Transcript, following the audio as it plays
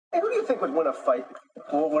Hey, who do you think would win a fight?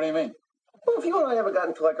 Well, what do you mean? Well, if you and I ever got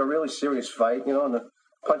into like a really serious fight, and the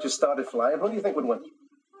punches started flying, who do you think would win?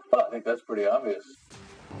 Well, I think that's pretty obvious.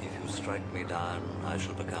 If you strike me down, I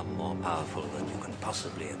shall become more powerful than you can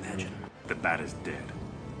possibly imagine. The bat is dead.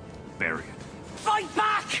 Bury it. Fight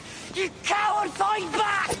back! You coward, fight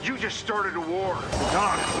back! You just started a war. The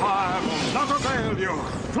dark fire will not avail you.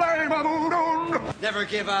 Flame of Udun! Never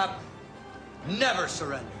give up. Never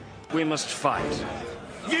surrender. We must fight.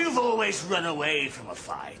 You've always run away from a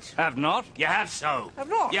fight. Have not? You have so. Have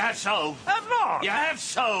not? You have so. Have not? You have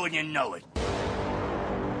so, and you know it.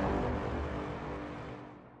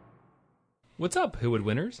 What's up, Who Would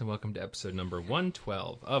Winners, and welcome to episode number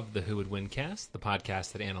 112 of the Who Would Win cast, the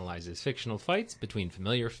podcast that analyzes fictional fights between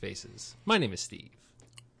familiar faces. My name is Steve.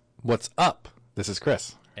 What's up? This is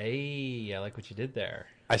Chris. Hey, I like what you did there.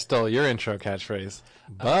 I stole your intro catchphrase,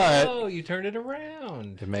 but Oh, you turned it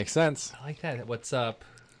around. it makes sense. I like that. What's up,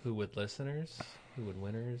 Who Would Listeners, Who Would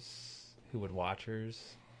Winners, Who Would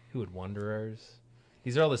Watchers, Who Would Wanderers.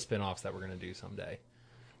 These are all the spin-offs that we're going to do someday.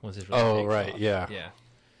 Once it really takes right, off. yeah. Yeah.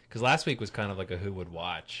 Because last week was kind of like a Who Would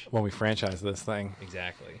Watch. When we franchise this thing.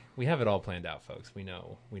 Exactly. We have it all planned out, folks. We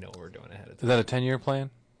know what we're doing ahead of time. Is that a 10-year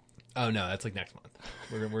plan? Oh, no, that's like next month.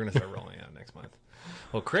 We're going to start rolling out next month.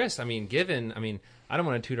 Well, Chris, I don't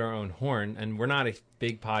want to toot our own horn, and we're not a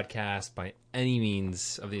big podcast by any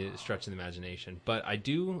means of the stretch of the imagination, but I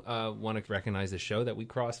do want to recognize the show that we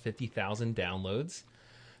crossed 50,000 downloads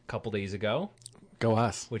a couple days ago. Go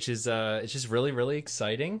us. Which is it's just really, really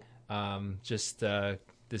exciting. This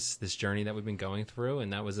journey that we've been going through,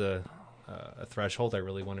 and that was a threshold I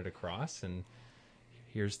really wanted to cross, and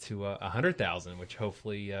here's to 100,000, which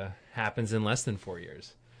hopefully happens in less than 4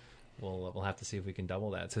 years. We'll have to see if we can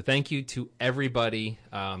double that. So thank you to everybody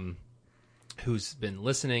who's been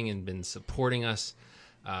listening and been supporting us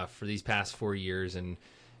for these past 4 years, and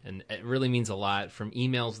it really means a lot. From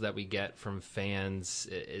emails that we get from fans,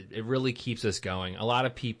 it really keeps us going. A lot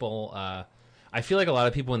of people, I feel like a lot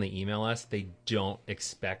of people when they email us, they don't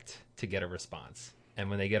expect to get a response. And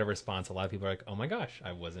when they get a response, a lot of people are like, oh my gosh,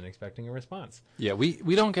 I wasn't expecting a response. Yeah,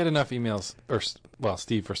 we don't get enough emails,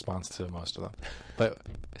 Steve responds to most of them, but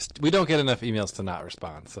we don't get enough emails to not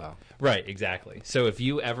respond, so. Right, exactly. So if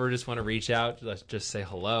you ever just want to reach out, let's just say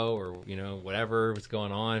hello or, what's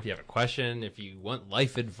going on. If you have a question, if you want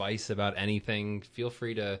life advice about anything, feel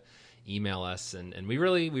free to email us, and we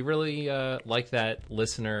really like that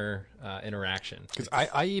listener interaction. Because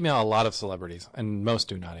I email a lot of celebrities, and most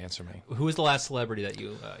do not answer me. Who was the last celebrity that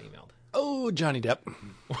you emailed? Oh, Johnny Depp.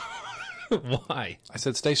 Why? I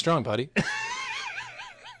said, stay strong, buddy.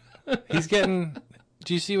 He's getting...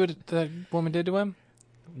 Do you see what that woman did to him?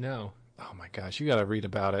 No. Oh my gosh, you got to read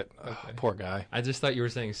about it. Okay. Oh, poor guy. I just thought you were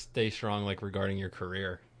saying stay strong, like regarding your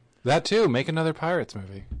career. That too. Make another Pirates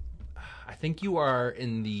movie. I think you are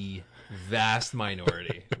in the vast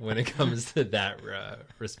minority when it comes to that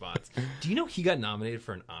response. Do you know he got nominated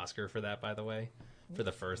for an Oscar for that, by the way? For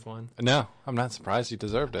the first one? No, I'm not surprised. He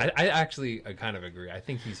deserved it. I kind of agree. I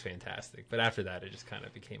think he's fantastic. But after that, it just kind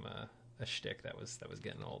of became a shtick that was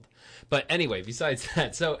getting old. But anyway, besides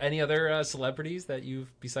that, so any other celebrities that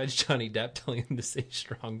you've, besides Johnny Depp, telling him to stay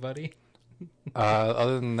strong, buddy?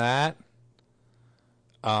 Other than that,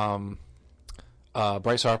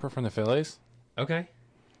 Bryce Harper from the Phillies. Okay.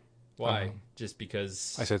 Why? Just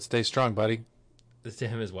because... I said, stay strong, buddy. To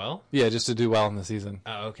him as well? Yeah, just to do well in the season.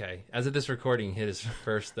 Oh, okay. As of this recording, he hit his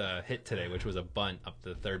first hit today, which was a bunt up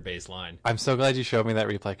the third base line. I'm so glad you showed me that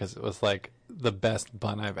replay because it was like the best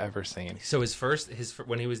bunt I've ever seen. So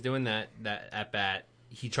when he was doing that at bat,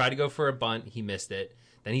 he tried to go for a bunt, he missed it.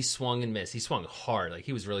 Then he swung and missed. He swung hard, like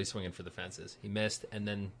he was really swinging for the fences. He missed, and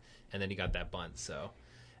then he got that bunt. So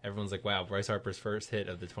everyone's like, wow, Bryce Harper's first hit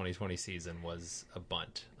of the 2020 season was a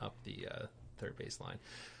bunt up the third base line.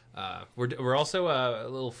 We're also a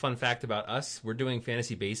little fun fact about us. We're doing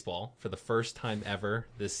fantasy baseball for the first time ever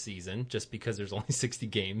this season, just because there's only 60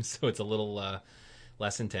 games, so it's a little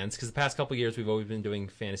less intense. Because the past couple of years we've always been doing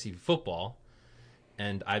fantasy football,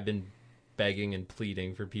 and I've been begging and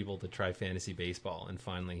pleading for people to try fantasy baseball, and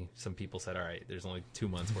finally some people said, all right, there's only 2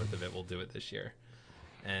 months worth of it, we'll do it this year.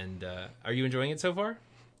 And are you enjoying it so far?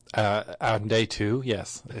 On day 2,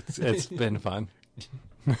 yes. It's been fun.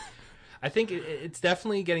 I think it's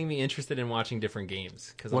definitely getting me interested in watching different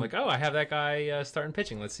games, because I'm like, oh, I have that guy starting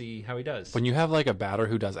pitching. Let's see how he does. When you have like a batter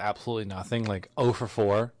who does absolutely nothing, like 0 for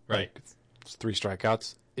 4, right? Like 3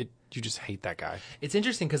 strikeouts. You just hate that guy. It's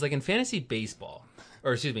interesting because, like, in fantasy baseball,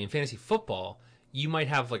 or excuse me, in fantasy football, you might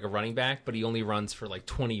have like a running back, but he only runs for like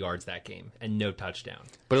 20 yards that game and no touchdown.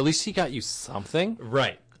 But at least he got you something,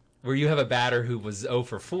 right? Where you have a batter who was 0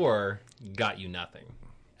 for 4, got you nothing.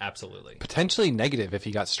 Absolutely. Potentially negative if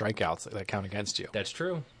you got strikeouts that count against you. That's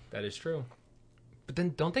true. That is true. But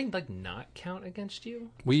then don't they like not count against you?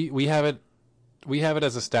 We have it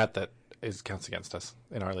as a stat that counts against us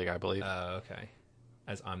in our league, I believe. Okay.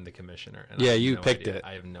 As I'm the commissioner. And Yeah, I have you no picked idea. it.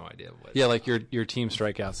 I have no idea what. Yeah, like your team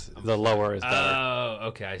strikeouts, the lower is better. Oh,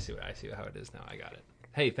 okay. I see how it is now. I got it.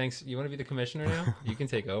 Hey, thanks. You want to be the commissioner now? You can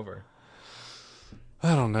take over.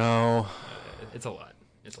 I don't know. It's a lot.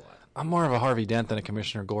 It's a lot. I'm more of a Harvey Dent than a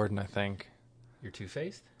Commissioner Gordon, I think. You're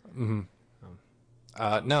two-faced? No,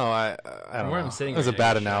 I don't know. Where I'm sitting It was a right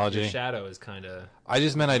bad now, analogy. Your shadow is kind of... I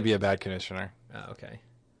just meant I'd be a bad commissioner. Okay.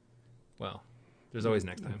 Well, there's always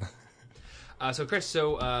next time. So, Chris,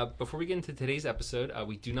 before we get into today's episode,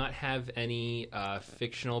 we do not have any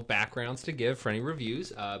fictional backgrounds to give for any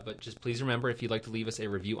reviews, but just please remember, if you'd like to leave us a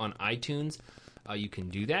review on iTunes, you can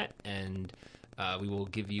do that, and we will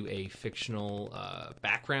give you a fictional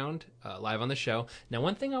background live on the show. Now,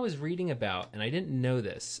 one thing I was reading about, and I didn't know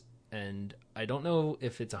this, and I don't know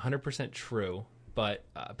if it's 100% true, but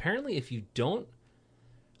apparently if you don't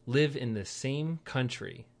live in the same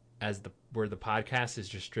country as where the podcast is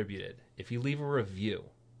distributed, if you leave a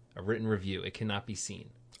written review, it cannot be seen.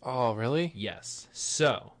 Oh, really? Yes.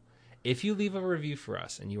 So, if you leave a review for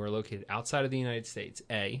us and you are located outside of the United States,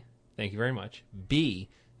 A, thank you very much. B,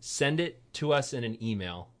 send it to us in an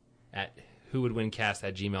email at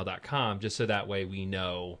whowouldwincast@gmail.com, just so that way we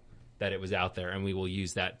know that it was out there, and we will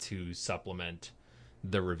use that to supplement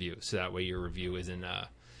the review. So that way your review isn't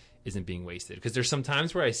being wasted. Because there's some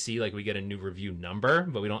times where I see like we get a new review number,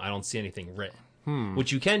 but I don't see anything written.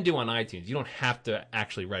 Which you can do on iTunes. You don't have to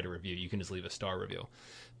actually write a review. You can just leave a star review.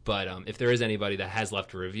 But if there is anybody that has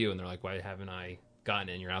left a review and they're like, why haven't I gotten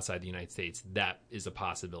it and you're outside the United States, that is a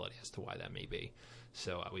possibility as to why that may be.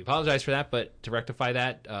 So we apologize for that, but to rectify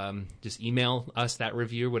that, just email us that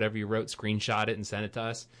review, whatever you wrote, screenshot it and send it to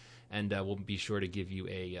us, and we'll be sure to give you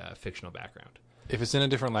a fictional background. If it's in a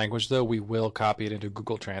different language, though, we will copy it into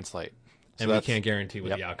Google Translate. And we can't guarantee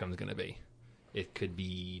what the outcome is going to be. It could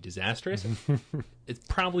be disastrous. It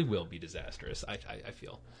probably will be disastrous, I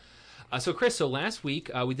feel. So, Chris, last week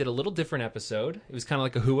we did a little different episode. It was kind of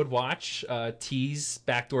like a Who Would Watch tease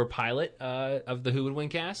backdoor pilot of the Who Would Win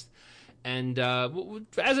cast. And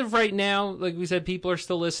as of right now, like we said, people are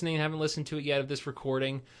still listening, haven't listened to it yet of this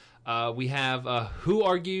recording. We have who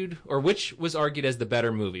argued, or which was argued as the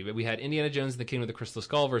better movie. But we had Indiana Jones and the Kingdom of the Crystal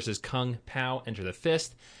Skull versus Kung Pao Enter the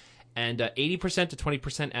Fist. And 80% to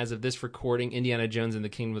 20% as of this recording, Indiana Jones and the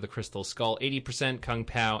Kingdom of the Crystal Skull. 80% Kung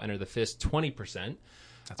Pao Enter the Fist, 20%.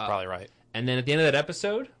 That's probably right. And then at the end of that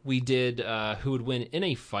episode, we did who would win in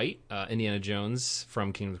a fight, Indiana Jones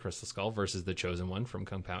from Kingdom of the Crystal Skull versus the Chosen One from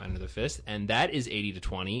Kung Pao Enter the Fist. And that is 80 to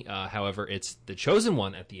 20. However, it's the Chosen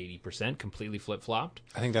One at the 80%, completely flip-flopped.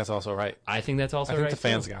 I think that's also right. I think that's also right. I think the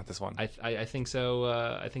fans too. got this one. I think so.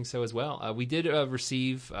 I think so as well. We did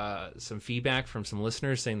receive some feedback from some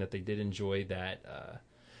listeners saying that they did enjoy that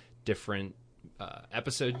different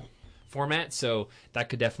episode format. So that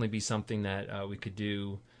could definitely be something that we could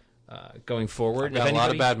do going forward. I've got a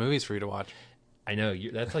lot of bad movies for you to watch. I know.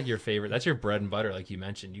 That's like your favorite. That's your bread and butter, like you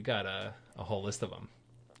mentioned. You got a whole list of them.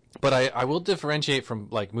 But I will differentiate from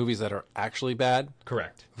like movies that are actually bad.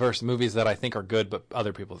 Correct. Versus movies that I think are good but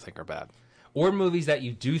other people think are bad. Or movies that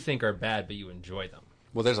you do think are bad but you enjoy them.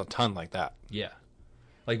 Well, there's a ton like that. Yeah.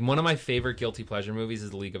 Like one of my favorite guilty pleasure movies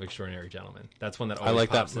is The League of Extraordinary Gentlemen. That's one that always I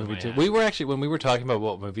like that pops in movie my too. head. We were actually, when we were talking about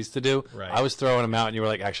what movies to do, Right. I was throwing them out and you were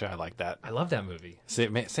like, actually, I like that. I love that movie. Say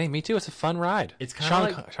me too. It's a fun ride. It's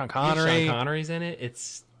kind of like Sean Connery. Sean Connery's in it.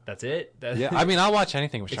 That's it. Yeah, I mean, I'll watch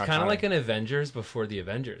anything with It's Sean kind of Connery. like an Avengers before the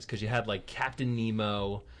Avengers, because you had like Captain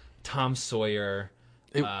Nemo, Tom Sawyer.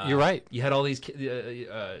 You're right. You had all these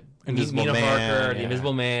Invisible Mina Man, Harker, the yeah.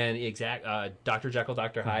 Invisible Man, Dr. Jekyll,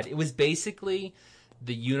 Dr. Hyde. It was basically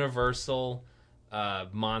the Universal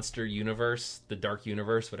monster universe, the Dark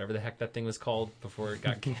Universe, whatever the heck that thing was called before it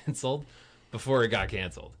got canceled.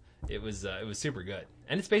 It was super good,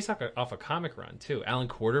 and it's based off a comic run too. Alan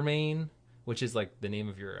Quartermain, which is like the name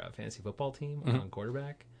of your fantasy football team, Alan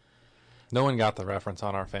Quarterback. No one got the reference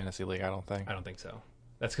on our fantasy league, I don't think. I don't think so.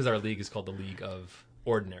 That's because our league is called the League of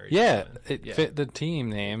Ordinary. Yeah, Gentlemen. it fit the team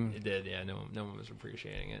name. It did, yeah. No one was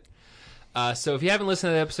appreciating it. So if you haven't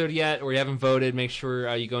listened to the episode yet, or you haven't voted, make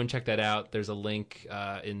sure you go and check that out. There's a link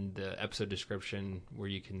in the episode description where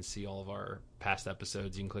you can see all of our past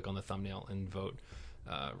episodes. You can click on the thumbnail and vote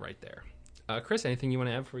right there. Chris, anything you want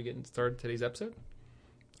to add before we get started today's episode?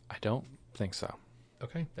 I don't think so.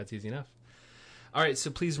 Okay, that's easy enough. All right,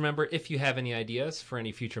 so please remember, if you have any ideas for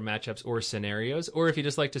any future matchups or scenarios, or if you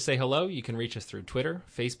just like to say hello, you can reach us through Twitter,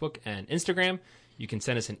 Facebook, and Instagram. You can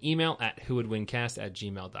send us an email at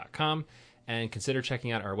whowouldwincast@gmail.com and consider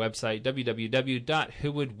checking out our website,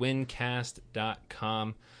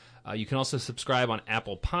 www.whowouldwincast.com. You can also subscribe on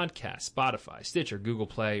Apple Podcasts, Spotify, Stitcher, Google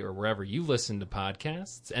Play, or wherever you listen to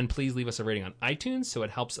podcasts. And please leave us a rating on iTunes so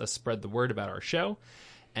it helps us spread the word about our show.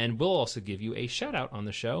 And we'll also give you a shout-out on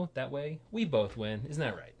the show. That way, we both win. Isn't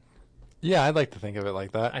that right? Yeah, I'd like to think of it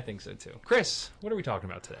like that. I think so, too. Chris, what are we talking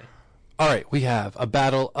about today? All right, we have a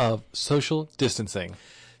battle of social distancing.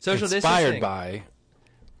 Inspired by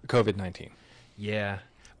COVID-19. Yeah.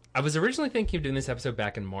 I was originally thinking of doing this episode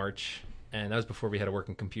back in March, and that was before we had a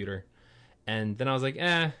working computer. And then I was like,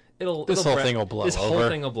 This whole thing will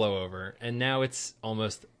blow over. And now it's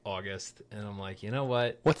almost August, and I'm like, you know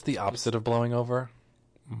what? What's the opposite of blowing over?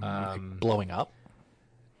 Like blowing up?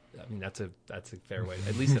 I mean, that's a fair way.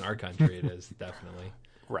 At least in our country, it is, definitely.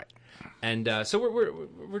 Right. And so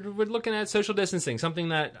we're looking at social distancing, something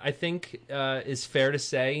that I think is fair to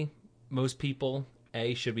say most people,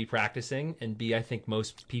 A, should be practicing, and B, I think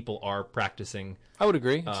most people are practicing. I would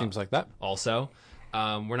agree. It seems like that. Also,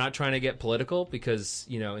 we're not trying to get political because,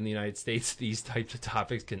 in the United States, these types of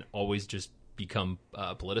topics can always just become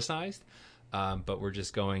politicized. But we're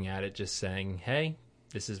just going at it just saying, hey,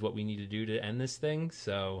 this is what we need to do to end this thing.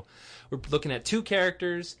 So we're looking at two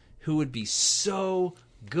characters who would be so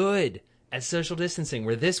good at social distancing,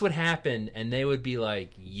 where this would happen and they would be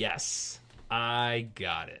like, yes, I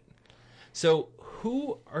got it. So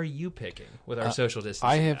who are you picking with our social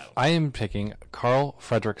distancing battle? I am picking Carl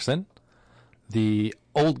Fredricksen, the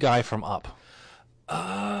old guy from Up.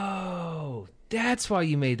 Oh, that's why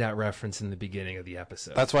you made that reference in the beginning of the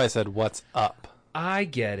episode. That's why I said, what's up? I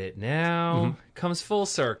get it now. Mm-hmm. Comes full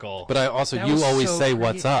circle. But you always say,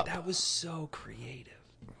 what's up? That was so creative.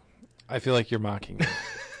 I feel like you're mocking me.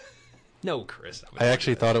 No, Chris. I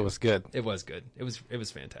actually thought it was good. It was good. It was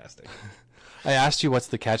fantastic. I asked you what's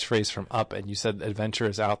the catchphrase from Up, and you said adventure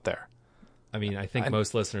is out there. I mean, I think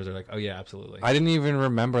most listeners are like, oh, yeah, absolutely. I didn't even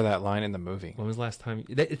remember that line in the movie. When was the last time?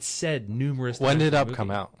 It said numerous times. When did Up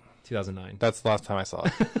come out? 2009. That's the last time I saw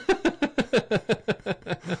it.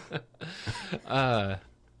 I'm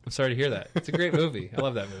sorry to hear that. It's a great movie. I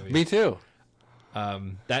love that movie. Me too.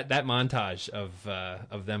 That montage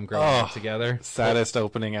of them growing up together, saddest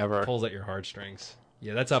opening ever, pulls at your heartstrings.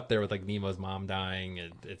 Yeah, that's up there with like Nemo's mom dying.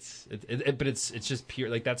 But it's just pure,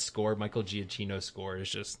 like that score, Michael Giacchino's score is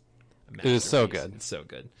just a masterpiece. It is so good. It's so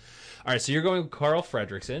good. All right, so you're going with Carl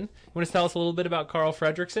Fredricksen. You want to tell us a little bit about Carl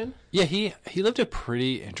Fredricksen? Yeah, he lived a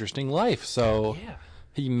pretty interesting life. So yeah.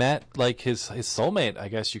 He met like his soulmate, I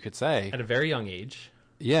guess you could say, at a very young age.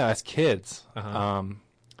 Yeah, as kids. Uh-huh.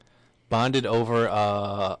 Bonded over,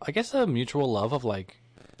 I guess, a mutual love of like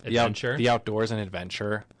adventure, the outdoors and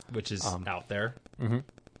adventure, which is out there. Mm-hmm.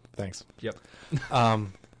 Thanks. Yep.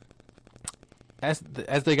 As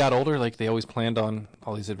they got older, like they always planned on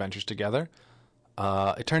all these adventures together.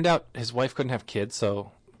 It turned out his wife couldn't have kids,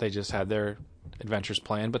 so they just had their adventures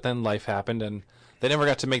planned. But then life happened, and they never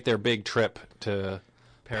got to make their big trip to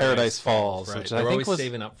Paradise Falls, right. which they I were think always was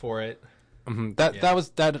saving up for it. Mm-hmm.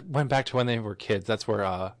 That went back to when they were kids. That's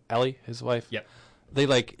where Ellie, his wife, yep, they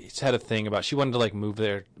like had a thing about she wanted to like move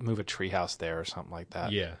a treehouse there or something like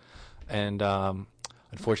that. Yeah, and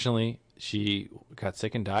unfortunately, she got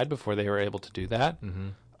sick and died before they were able to do that. Mm-hmm.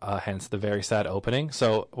 Hence the very sad opening.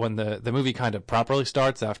 So when the movie kind of properly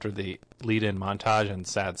starts after the lead-in montage and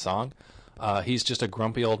sad song, he's just a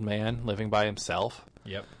grumpy old man living by himself.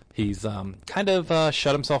 Yep, he's kind of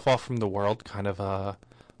shut himself off from the world, kind of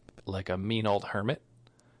like a mean old hermit.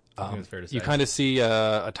 I think it's fair to say. You kind of see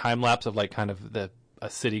a time lapse of like kind of a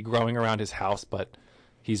city growing around his house, but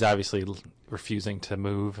he's obviously refusing to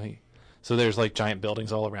move. So there's like giant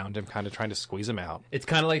buildings all around him, kind of trying to squeeze him out. It's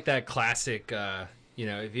kind of like that classic,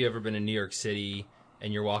 if you ever been in New York City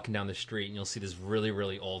and you're walking down the street and you'll see this really,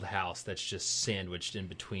 really old house that's just sandwiched in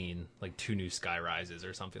between like two new sky rises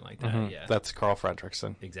or something like that. Mm-hmm. Yeah, that's Carl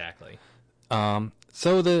Fredricksen. Exactly.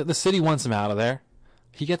 So the city wants him out of there.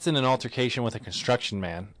 He gets in an altercation with a construction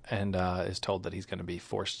man and is told that he's going to be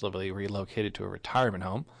forcibly relocated to a retirement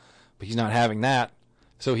home, but he's not having that.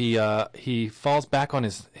 So he falls back on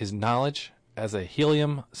his knowledge as a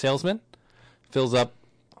helium salesman, fills up,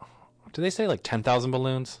 do they say like 10,000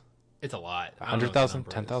 balloons? It's a lot. 100,000?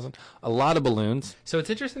 10,000? A lot of balloons. So it's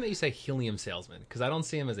interesting that you say helium salesman, because I don't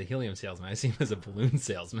see him as a helium salesman. I see him as a balloon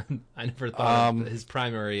salesman. I never thought of his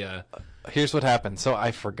primary... Here's what happened. So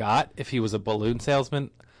I forgot if he was a balloon salesman.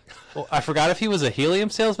 Well, I forgot if he was a helium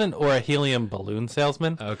salesman or a helium balloon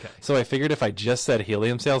salesman. Okay. So I figured if I just said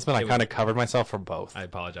helium salesman, I kind of covered myself for both. I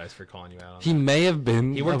apologize for calling you out on He that. may have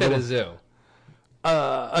been... He worked at a zoo.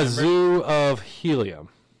 A zoo of helium.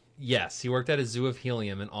 Yes, he worked at a zoo of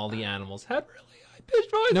helium, and all the animals had really high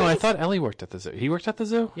pitched voices. No, I thought Ellie worked at the zoo. He worked at the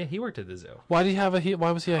zoo? Yeah, he worked at the zoo. Why did he have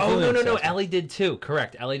why was he a Oh, helium no. salesman? Ellie did too.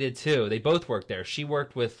 Correct. Ellie did too. They both worked there. She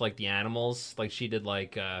worked with, like, the animals. Like, she did,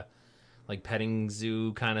 like petting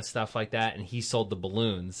zoo kind of stuff like that, and he sold the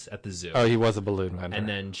balloons at the zoo. Oh, he was a balloon vendor. And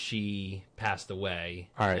then she passed away.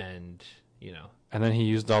 All right. And, you know, And then he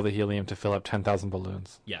used all the helium to fill up 10,000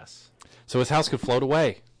 balloons. yes. So his house could float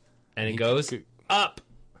away. And it goes up.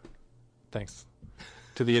 Thanks.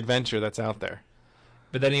 To the adventure that's out there.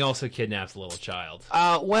 But then he also kidnaps a little child.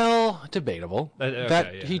 Well, debatable.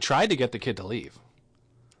 Okay, yeah. He tried to get the kid to leave.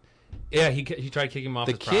 Yeah, he tried kicking him off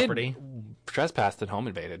The his kid property. trespassed and home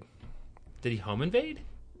invaded. Did he home invade?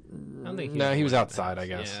 I don't think No, he was home outside, I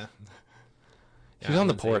invade. guess. Yeah. He was on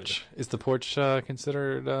the I wouldn't say he porch. Is the porch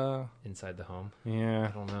considered... was inside the home. Yeah.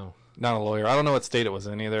 I don't know. Not a lawyer. I don't know what state it was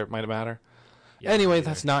in either. It might matter. Yeah, Anyway, neither.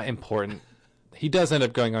 that's not important. He does end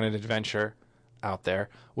up going on an adventure out there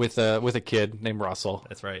with a kid named Russell,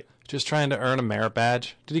 That's right. just trying to earn a merit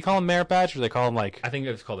badge. Did he call him merit badge, or did they call him like? I think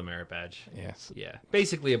it was called a merit badge. Yes, Yeah,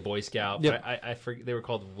 basically a Boy Scout. Yep. But I forget, they were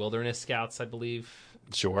called Wilderness Scouts, I believe.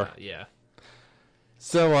 sure. Yeah.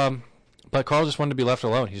 So, but Carl just wanted to be left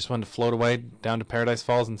alone. He just wanted to float away down to Paradise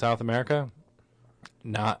Falls in South America,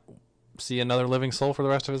 not see another living soul for the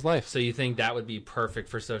rest of his life. So you think that would be perfect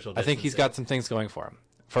for social I distancing? think he's got some things going for him.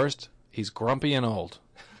 First, he's grumpy and old.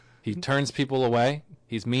 He turns people away.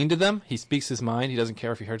 He's mean to them. He speaks his mind. He doesn't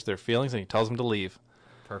care if he hurts their feelings, and he tells them to leave.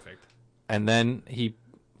 Perfect. And then he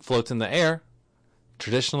floats in the air.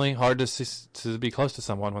 Traditionally, hard to be close to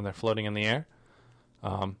someone when they're floating in the air.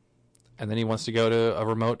 And then he wants to go to a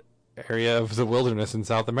remote area of the wilderness in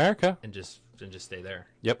South America. And just stay there.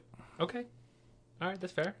 Yep. Okay. All right,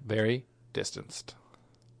 that's fair. Very distanced.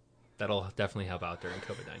 That'll definitely help out during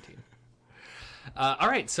COVID-19. All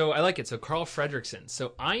right, so I like it. So Carl Fredricksen.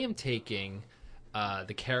 So I am taking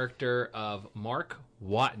the character of Mark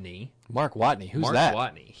Watney. Mark Watney. Who's Mark that?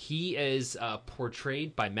 Watney. He is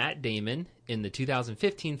portrayed by Matt Damon in the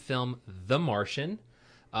 2015 film The Martian.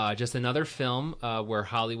 Just another film where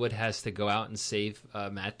Hollywood has to go out and save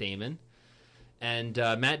Matt Damon. And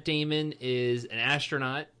Matt Damon is an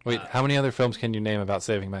astronaut. Wait, how many other films can you name about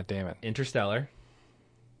saving Matt Damon? Interstellar.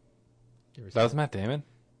 That was Matt Damon?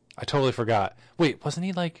 I totally forgot. Wait, wasn't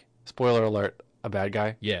he like, spoiler alert, a bad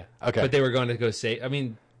guy? Yeah. Okay. But they were going to go save... I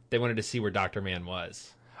mean, they wanted to see where Dr. Mann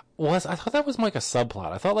was. I thought that was like a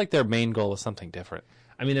subplot. I thought like their main goal was something different.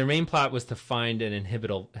 I mean, their main plot was to find an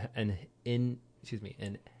inhabitable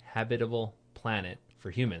planet for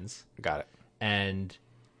humans. Got it. And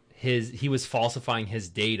he was falsifying his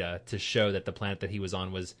data to show that the planet that he was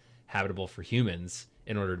on was habitable for humans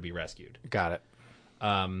in order to be rescued. Got it.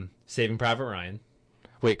 Saving Private Ryan.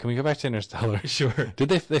 Wait, can we go back to Interstellar? Sure. Did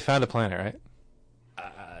they found a planet, right?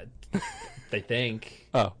 They think.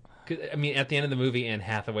 Oh. 'Cause, I mean, at the end of the movie, Anne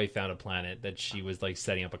Hathaway found a planet that she was like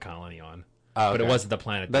setting up a colony on. Oh, But it okay. wasn't the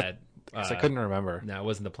planet that 'Cause I couldn't remember. No, it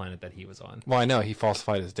wasn't the planet that he was on. Well, I know he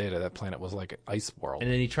falsified his data. That planet was like an ice world.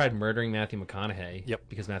 And then he tried murdering Matthew McConaughey. Yep.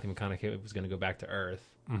 Because Matthew McConaughey was going to go back to Earth.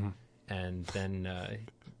 Mm-hmm. And then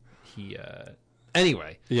he.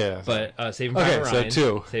 Anyway. Yeah. But Saving Okay, Private so Ryan.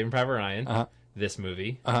 2. Saving Private Ryan. Uh-huh. This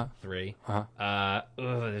movie. Uh-huh. 3. Uh-huh.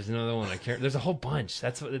 There's another one I can't. There's a whole bunch.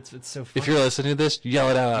 That's what it's so funny. If you're listening to this, yell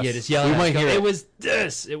it at us. Yeah, just yell. We at might us. hear It it. was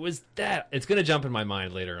this. It was that. It's gonna jump in my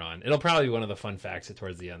mind later on. It'll probably be one of the fun facts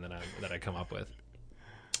towards the end that I come up with.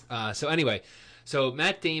 So anyway, so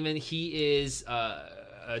Matt Damon, he is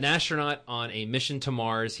an astronaut on a mission to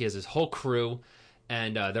Mars. He has his whole crew,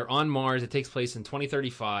 and they're on Mars. It takes place in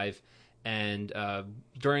 2035, and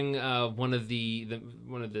during one of the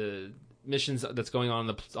missions that's going on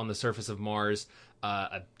the surface of Mars,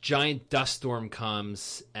 a giant dust storm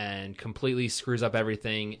comes and completely screws up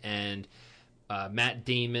everything, and Matt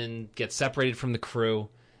Damon gets separated from the crew,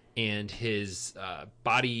 and his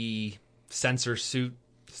body sensor suit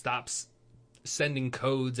stops sending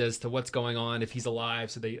codes as to what's going on if he's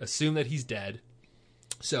alive, so they assume that he's dead.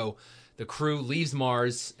 So the crew leaves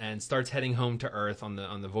Mars and starts heading home to Earth on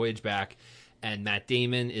the voyage back, and Matt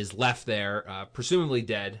Damon is left there, presumably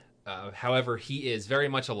dead. However, he is very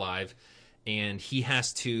much alive, and he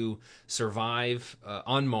has to survive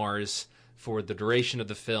on Mars for the duration of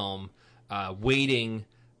the film, waiting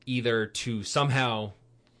either to somehow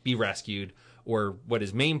be rescued, or what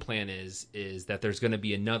his main plan is that there's going to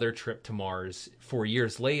be another trip to Mars 4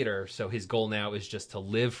 years later. So his goal now is just to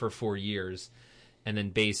live for 4 years and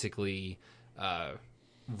then basically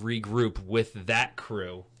regroup with that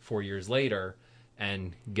crew 4 years later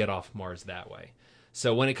and get off Mars that way.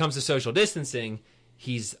 So when it comes to social distancing,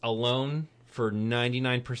 he's alone for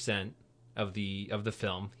 99% of the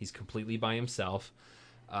film. He's completely by himself.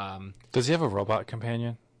 Does he have a robot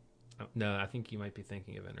companion? No, I think you might be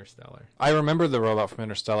thinking of Interstellar. I remember the robot from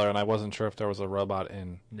Interstellar, and I wasn't sure if there was a robot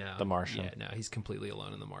in No, The Martian. Yeah, no, he's completely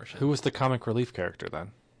alone in The Martian. Who was the comic relief character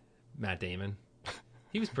then? Matt Damon.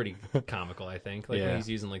 He was pretty comical, I think. Like Yeah. when he's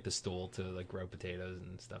using like the stool to like grow potatoes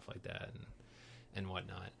and stuff like that and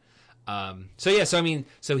whatnot.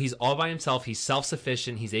 So he's all by himself. He's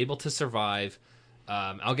self-sufficient. He's able to survive.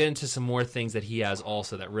 I'll get into some more things that he has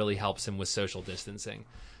also that really helps him with social distancing.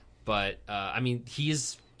 But he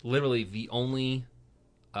is literally the only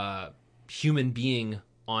human being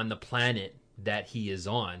on the planet that he is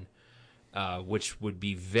on. Which would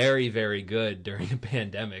be very, very good during a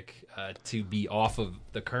pandemic to be off of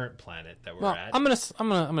the current planet that we're at. I'm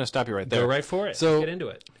gonna stop you right there. Go right for it. So get into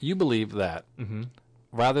it. You believe that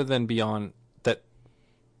rather than being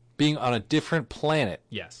on a different planet,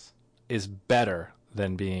 Yes. is better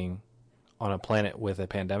than being on a planet with a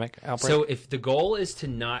pandemic outbreak. So if the goal is to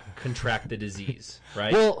not contract the disease,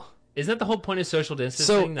 right? Well, isn't that the whole point of social so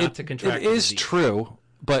distancing? Not to contract it the is disease. true,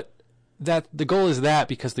 but that the goal is that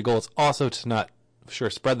because the goal is also to not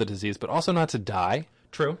spread the disease, but also not to die.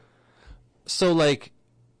 True. So, like,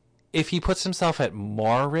 if he puts himself at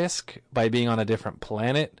more risk by being on a different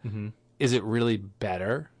planet, is it really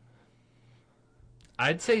better?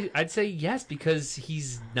 I'd say yes, because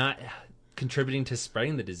he's not contributing to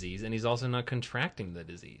spreading the disease, and he's also not contracting the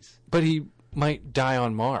disease. But he might die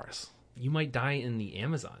on Mars. You might die in the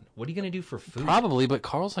Amazon. What are you going to do for food? Probably, but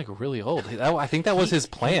Carl's like really old. I think that was his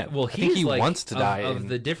plan. Well, I think he like, wants to die. Of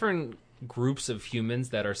the different groups of humans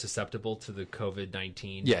that are susceptible to the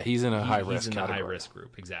COVID-19. Yeah, he's in a high risk He's in the category. high risk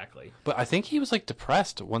group, exactly. But I think he was like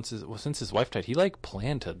depressed since his wife died. He like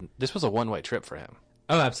planned to. This was a one-way trip for him.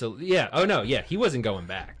 Oh, absolutely. Yeah. Oh no. Yeah, he wasn't going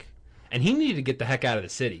back, and he needed to get the heck out of the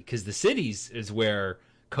city because the cities is where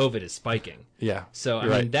COVID is spiking. Yeah. So I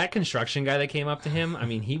you're mean, right. that construction guy that came up to him, I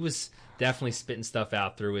mean, he was definitely spitting stuff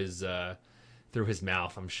out through his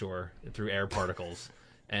mouth, I'm sure, through air particles,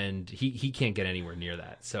 and he can't get anywhere near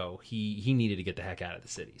that. So he needed to get the heck out of the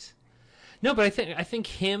cities. No, but I think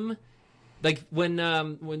him, like when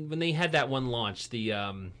they had that one launch, the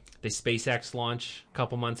SpaceX launch a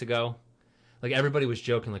couple months ago, like everybody was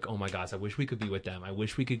joking, like, oh my gosh, I wish we could be with them. I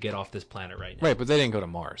wish we could get off this planet right now. Right, but they didn't go to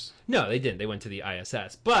Mars. No, they didn't. They went to the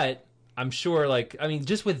ISS. But I'm sure, like, I mean,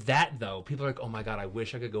 just with that, though, people are like, oh, my God, I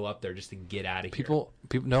wish I could go up there just to get out of here. People,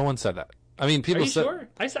 no one said that. I mean, people Are you said. sure?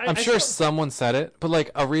 I'm sure someone said it, but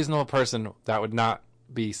like a reasonable person, that would not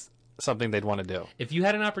be something they'd want to do. If you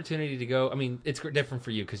had an opportunity to go, I mean, it's different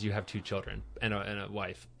for you because you have 2 children and a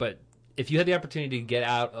wife. But if you had the opportunity to get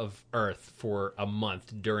out of Earth for a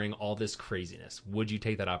month during all this craziness, would you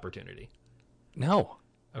take that opportunity? No.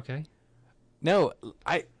 Okay. No,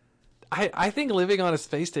 I think living on a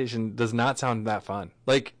space station does not sound that fun.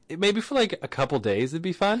 Like, maybe for like a couple days it'd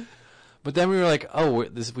be fun, but then we were like, oh,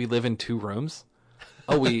 we live in 2 rooms.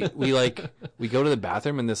 Oh, we go to the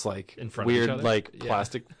bathroom in this like In front of each weird other? like Yeah.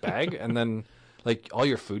 plastic bag, and then like all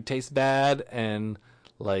your food tastes bad, and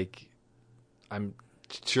like I'm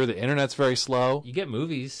sure the internet's very slow. You get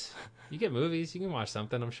movies. You can watch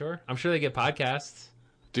something, I'm sure. I'm sure they get podcasts.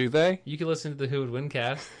 Do they You can listen to the Who Would Win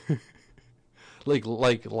cast. like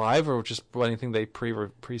live or just anything they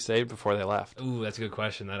pre-saved before they left? Ooh, that's a good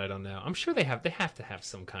question that I don't know. I'm sure they have to have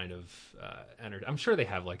some kind of I'm sure they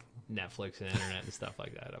have like Netflix and internet and stuff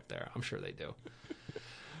like that up there. I'm sure they do.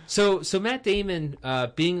 So Matt Damon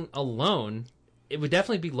being alone, it would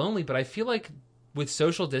definitely be lonely, but I feel like with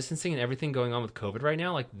social distancing and everything going on with COVID right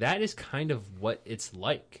now, like that is kind of what it's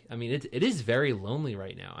like. I mean, it is very lonely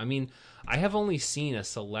right now. I mean, I have only seen a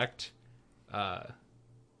select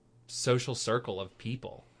social circle of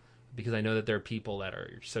people because I know that there are people that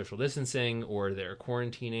are social distancing or they're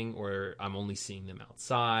quarantining or I'm only seeing them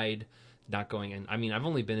outside, not going in. I mean, I've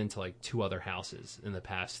only been into like 2 other houses in the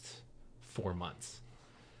past 4 months.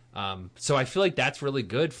 So I feel like that's really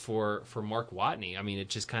good for Mark Watney. I mean, it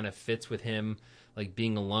just kind of fits with him, like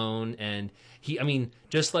being alone. And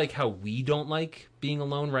just like how we don't like being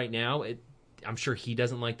alone right now, I'm sure he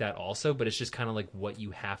doesn't like that also, but it's just kind of like what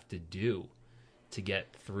you have to do to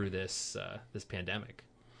get through this pandemic.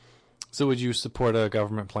 So would you support a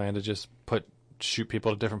government plan to just shoot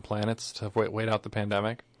people to different planets to wait out the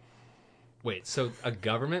pandemic? Wait, so a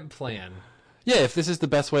government plan? Yeah, if this is the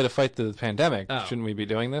best way to fight the pandemic, Oh. shouldn't we be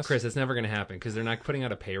doing this? Chris, it's never going to happen because they're not putting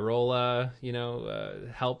out a payroll,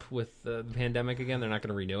 help with the pandemic again. They're not going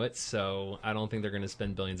to renew it, so I don't think they're going to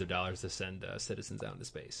spend billions of dollars to send citizens out into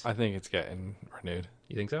space. I think it's getting renewed.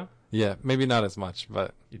 You think so? Yeah, maybe not as much,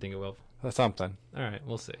 but You think it will? something. All right,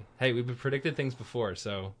 we'll see. Hey, we've predicted things before,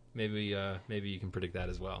 so maybe you can predict that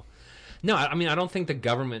as well. No, I mean, I don't think the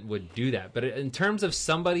government would do that. But in terms of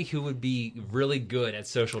somebody who would be really good at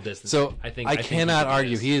social distancing, So I think I think cannot he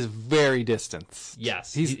argue. is. He is very distanced.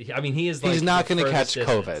 Yes, he's he is. Like he's not the going to catch furthest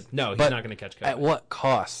COVID. distance. No, he's But not going to catch COVID. At what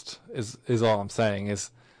cost is all I'm saying.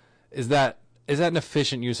 Is that an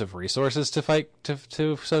efficient use of resources to fight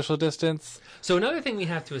to social distance? So another thing we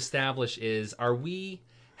have to establish is: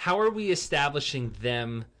 how are we establishing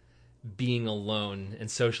them being alone and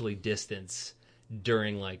socially distanced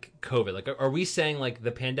during like COVID? Like, are we saying like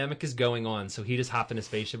the pandemic is going on, so he just hopped in a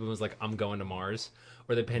spaceship and was like, I'm going to Mars?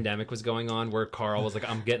 Or the pandemic was going on where Carl was like,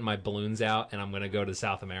 I'm getting my balloons out and I'm going to go to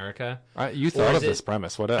South America? You thought of this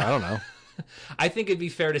premise. What? I don't know. I think it'd be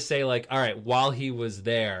fair to say like, all right, while he was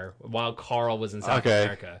there, while Carl was in South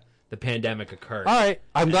America, the pandemic occurred. All right,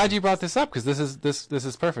 I'm glad you brought this up because this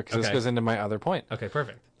is perfect. Because this Okay. goes into my other point. Okay,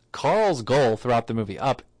 perfect. Carl's goal throughout the movie,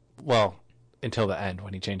 until the end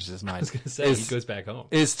when he changes his mind, I was going to say, he goes back home.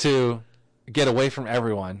 is to get away from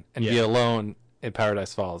everyone and be Yeah. alone in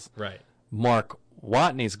Paradise Falls. Right. Mark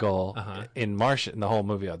Watney's goal Uh-huh. in Martian, the whole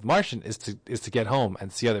movie of Martian, is to get home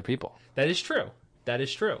and see other people. That is true. That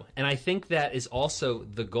is true. And I think that is also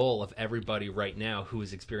the goal of everybody right now who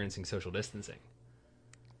is experiencing social distancing.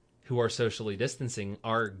 Who are socially distancing,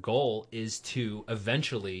 our goal is to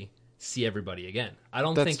eventually see everybody again. I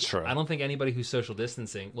don't think anybody who's social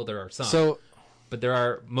distancing, well, there are some. But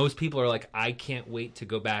most people are like, I can't wait to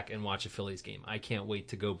go back and watch a Phillies game. I can't wait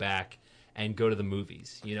to go back and go to the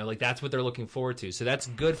movies. You know, like that's what they're looking forward to. So that's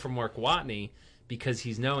good for Mark Watney because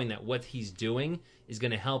he's knowing that what he's doing is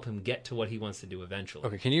going to help him get to what he wants to do eventually.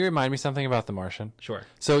 Okay, can you remind me something about The Martian? Sure.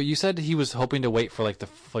 So you said he was hoping to wait for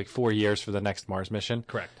like 4 years for the next Mars mission.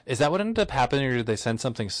 Correct. Is that what ended up happening, or did they send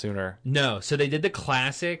something sooner? No. So they did the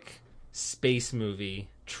classic space movie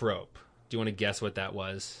trope. Do you want to guess what that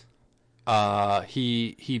was?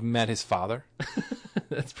 He met his father.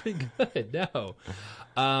 That's pretty good. No.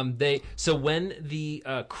 So when the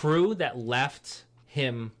crew that left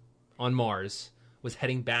him on Mars was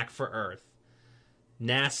heading back for Earth,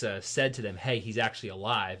 NASA said to them, hey, he's actually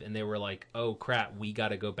alive. And they were like, oh, crap, we got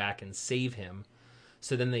to go back and save him.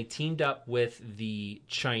 So then they teamed up with the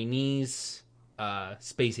Chinese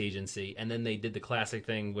space agency, and then they did the classic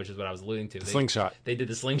thing, which is what I was alluding to. Slingshot. They did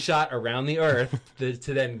the slingshot around the Earth to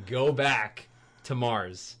then go back to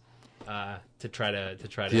Mars to try to.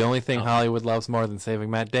 The only thing Hollywood loves more than saving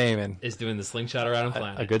Matt Damon is doing the slingshot around a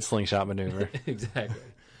planet. A good slingshot maneuver. Exactly.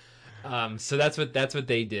 So that's what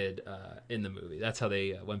they did in the movie. That's how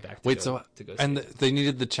they went back to go. And they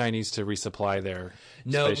needed the Chinese to resupply their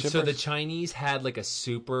spaceship? So the Chinese had like a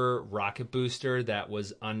super rocket booster that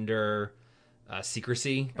was under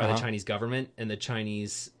secrecy by the Chinese government, and the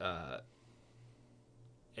Chinese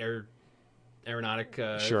aeronautic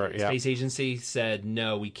space agency said,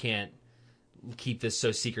 no, we can't keep this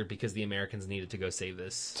so secret because the Americans needed to go save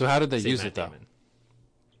this. So how did they use it, though?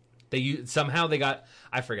 Somehow they got,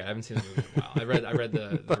 I forget, I haven't seen the movie in a while. I read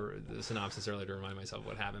the synopsis earlier to remind myself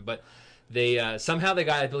what happened, but they somehow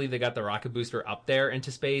I believe they got the rocket booster up there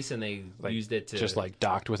into space, and they used it to just like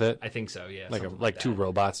docked with it. I think so, yeah. Like two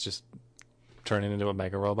robots just turning into a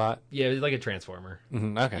mega robot. Yeah, it was like a transformer.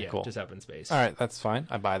 Mm-hmm. Okay, yeah, cool. Just up in space. All right, that's fine.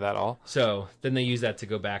 I buy that all. So then they use that to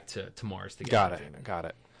go back to Mars to get Got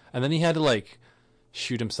it. And then he had to like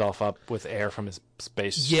shoot himself up with air from his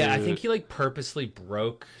space suit. Yeah, I think he like purposely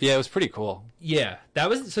broke. Yeah, it was pretty cool. Yeah, that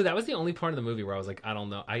was the only part of the movie where I was like, I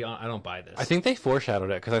don't know, I don't buy this. I think they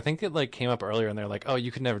foreshadowed it because I think it like came up earlier, and they're like, oh,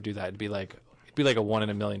 you could never do that. It'd be like a 1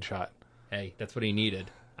 in a million shot. Hey, that's what he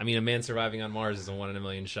needed. I mean, a man surviving on Mars is a 1 in a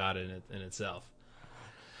million shot in itself.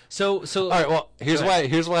 So all right. Well, here's why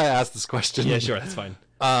I asked this question. Yeah, sure, that's fine.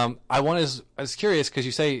 I was curious because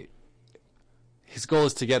you say his goal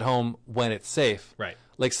is to get home when it's safe. Right.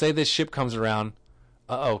 Like, say this ship comes around.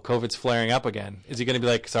 COVID's flaring up again. Is he going to be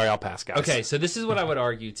like, sorry, I'll pass, guys? Okay, so this is what I would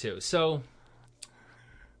argue too. So,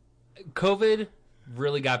 COVID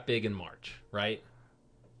really got big in March, right?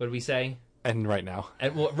 What did we say? And right now.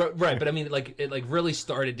 Right, but I mean, like it really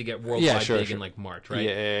started to get worldwide big in like March,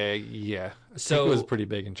 right? Yeah. So it was pretty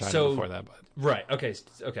big in China before that, but right. Okay.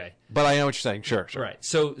 But I know what you're saying. Sure. Right.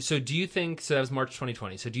 So do you think? So that was March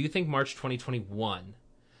 2020. So do you think March 2021?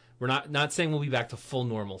 We're not saying we'll be back to full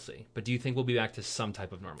normalcy, but do you think we'll be back to some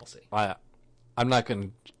type of normalcy? I'm not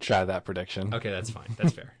going to try that prediction. Okay, that's fine.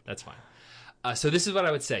 That's fair. That's fine. So this is what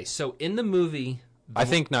I would say. So in the movie, I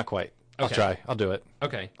think not quite. I'll try. I'll do it.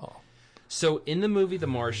 Okay. So in the movie The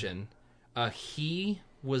Martian, he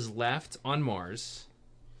was left on Mars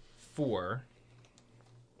for.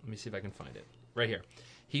 Let me see if I can find it right here.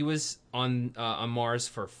 He was on Mars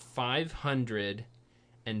for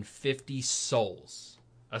 550 sols.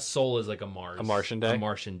 A sol is like a Martian day. A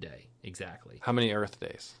Martian day. Exactly. How many Earth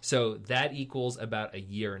days? So that equals about a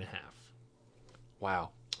year and a half. Wow.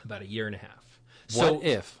 About a year and a half. What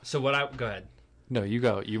if? So go ahead. No, you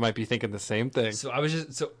go. You might be thinking the same thing. So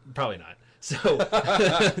probably not. So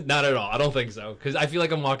not at all. I don't think so, because I feel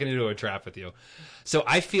like I'm walking into a trap with you. So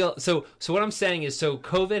I feel so what I'm saying is, so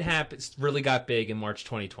COVID really got big in March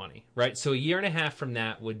 2020, right? So a year and a half from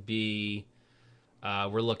that would be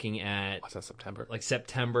we're looking at What's that, September? like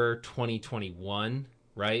September 2021,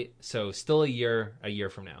 right? So still a year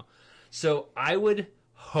from now. So I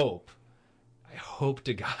hope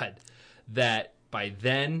to God that by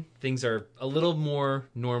then things are a little more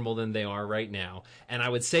normal than they are right now. And I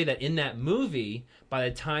would say that in that movie, by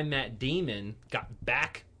the time Matt Damon got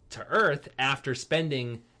back to Earth after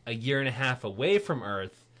spending a year and a half away from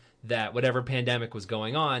Earth, that whatever pandemic was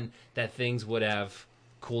going on, that things would have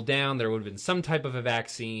cooled down. There would have been some type of a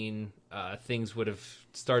vaccine. Things would have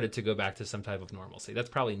started to go back to some type of normalcy. That's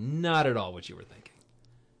probably not at all what you were thinking.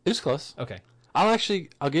 It was close. Okay.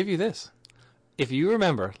 I'll give you this. If you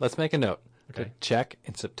remember, let's make a note. Okay. To check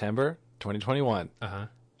in September 2021 Uh-huh.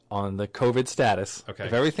 on the COVID status. Okay.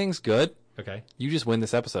 If everything's good, Okay. you just win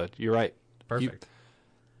this episode. You're right. Perfect.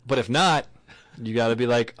 But if not, you got to be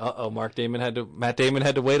like, Matt Damon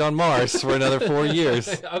had to wait on Mars for another 4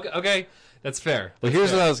 years. Okay. That's fair. But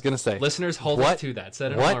here's what I was going to say. Listeners, hold us to that.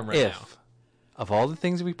 Set an alarm right now. Of all the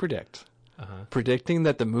things we predict, predicting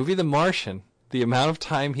that the movie The Martian, the amount of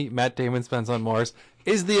time Matt Damon spends on Mars,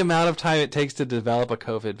 is the amount of time it takes to develop a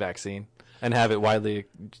COVID vaccine and have it widely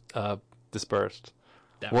dispersed.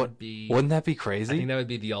 Wouldn't that be crazy? I think that would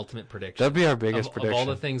be the ultimate prediction. That'd be our biggest prediction. Of all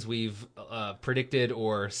the things we've predicted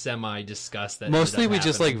or semi-discussed that mostly we happening.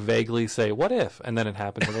 just like vaguely say, what if? And then it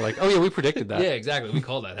happens. And we're like, oh yeah, we predicted that. Yeah, exactly. We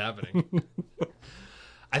call that happening.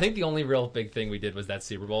 I think the only real big thing we did was that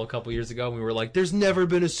Super Bowl a couple years ago. And we were like, there's never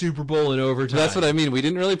been a Super Bowl in overtime. That's what I mean. We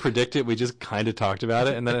didn't really predict it. We just kind of talked about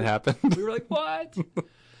it, and then it happened. We were like, what?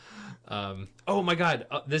 Oh my God.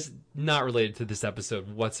 This is not related to this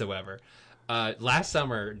episode whatsoever. Last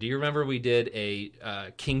summer, do you remember we did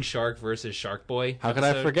a King Shark versus Shark Boy? How could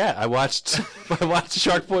I forget? I watched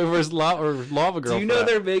Shark Boy versus Lava Girl. Do you know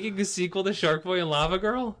they're making a sequel to Shark Boy and Lava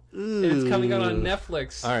Girl? And it's coming out on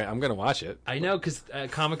Netflix. All right, I'm gonna watch it. I know, because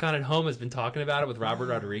Comic-Con at Home has been talking about it with Robert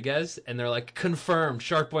Rodriguez, and they're like, confirmed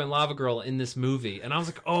Shark Boy and Lava Girl in this movie. And I was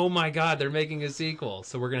like, oh my God, they're making a sequel.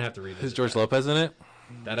 So we're gonna have to revisit. Is George Lopez in it?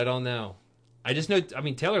 That I don't know. I just know. I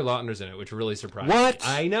mean, Taylor Lautner's in it, which really surprised What? me.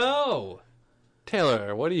 I know.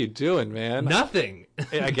 Taylor, what are you doing, man? Nothing.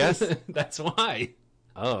 I guess that's why.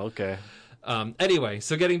 Oh, okay. Anyway,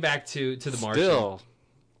 so getting back to the Martian.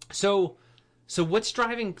 So what's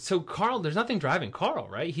driving? So Carl, there's nothing driving Carl,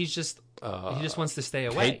 right? He just wants to stay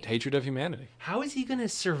away. Hatred of humanity. How is he going to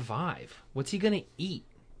survive? What's he going to eat?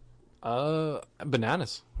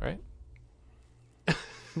 Bananas, right?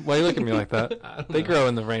 Why are you looking at me like that? They grow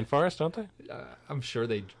in the rainforest, don't they? I'm sure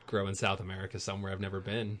they grow in South America somewhere. I've never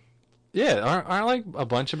been. Yeah, aren't like a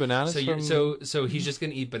bunch of bananas. So he's just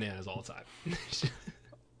gonna eat bananas all the time.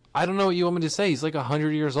 I don't know what you want me to say. He's like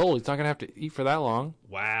 100 years old. He's not gonna have to eat for that long.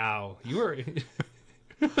 Wow, you were.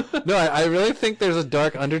 No, I really think there's a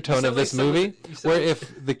dark undertone of this movie where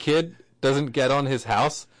if the kid doesn't get on his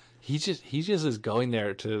house, he just is going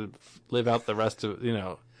there to live out the rest of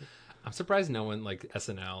I'm surprised no one like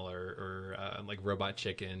SNL or like Robot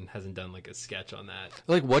Chicken hasn't done like a sketch on that.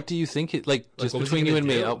 Like, what do you think? Just between you and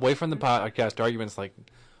me, away from the podcast arguments, like,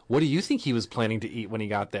 what do you think he was planning to eat when he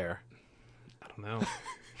got there? I don't know.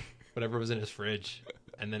 Whatever was in his fridge,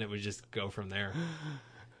 and then it would just go from there.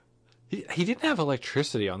 He didn't have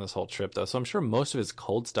electricity on this whole trip, though, so I'm sure most of his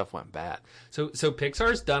cold stuff went bad. So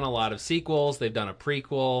Pixar's done a lot of sequels. They've done a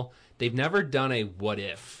prequel. They've never done a what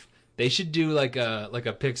if. They should do like a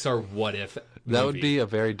Pixar what if movie. That would be a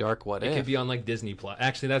very dark what if. It could be on like Disney Plus.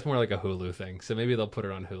 Actually, that's more like a Hulu thing. So maybe they'll put it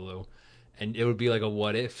on Hulu, and it would be like a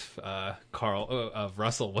what if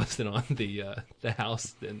Russell wasn't on the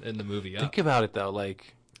house in the movie. Think about it though,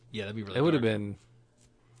 like that'd be really. It would have been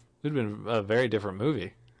a very different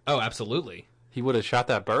movie. Oh, absolutely. He would have shot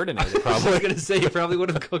that bird in it. Probably. I was going to say he probably would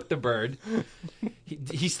have cooked the bird.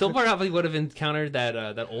 He still probably would have encountered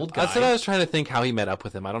that old guy. That's what I was trying to think. How he met up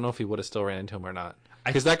with him. I don't know if he would have still ran into him or not.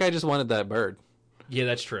 Because that guy just wanted that bird. Yeah,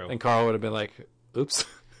 that's true. And Carl would have been like, "Oops."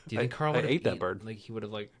 Do you think Carl would have ate that bird? Like he would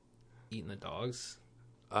have like eaten the dogs?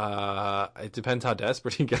 It depends how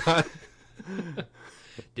desperate he got.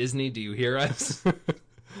 Disney, do you hear us?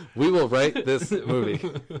 We will write this movie.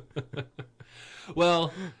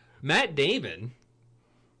 Well, Matt Damon.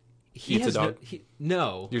 He eats a dog?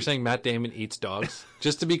 No. You're saying Matt Damon eats dogs?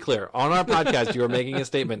 Just to be clear, on our podcast, you are making a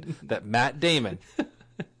statement that Matt Damon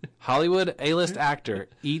Hollywood A-list actor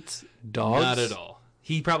eats dogs? Not at all.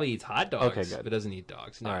 He probably eats hot dogs, Okay, good. but doesn't eat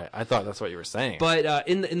dogs. No. All right, I thought that's what you were saying. But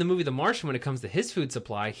in the movie The Martian, when it comes to his food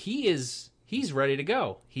supply, he's ready to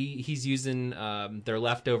go. He's using their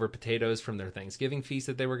leftover potatoes from their Thanksgiving feast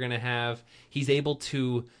that they were going to have. He's able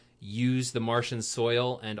to use the Martian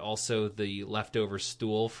soil and also the leftover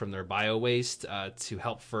stool from their bio waste to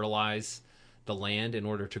help fertilize the land in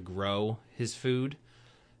order to grow his food.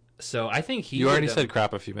 So I think he. You already said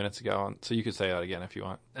crap a few minutes ago, so you could say that again if you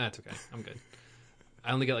want. That's okay. I'm good.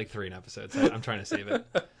 I only get like 3 in episodes. I'm trying to save it.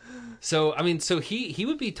 So, I mean, he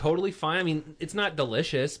would be totally fine. I mean, it's not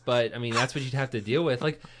delicious, but I mean, that's what you'd have to deal with.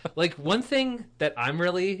 Like one thing that I'm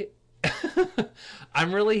really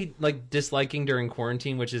like disliking during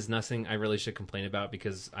quarantine, which is nothing I really should complain about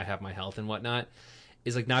because I have my health and whatnot,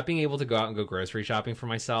 is like not being able to go out and go grocery shopping for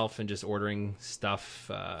myself and just ordering stuff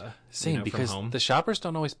Because from home. the shoppers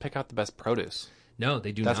don't always pick out the best produce. No,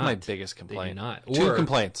 they do That's not. my biggest complaint. They do not. Two Or-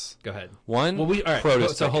 complaints. Go ahead. One, all right.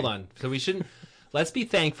 produce So hold picking. on. So we shouldn't. Let's be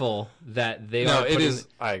thankful that they No, are. it putting, is.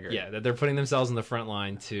 I agree. Yeah, that they're putting themselves in the front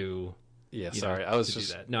line to. Yeah, you sorry. know, I was to do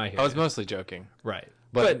just. that. No, I hear I was you. mostly joking. Right.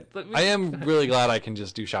 But we- I am really glad I can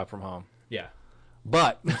just do shop from home. Yeah.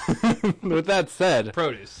 But with that said,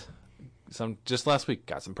 Produce. just last week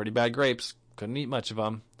got some pretty bad grapes. Couldn't eat much of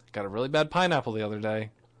them. Got a really bad pineapple the other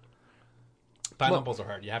day. Pineapples are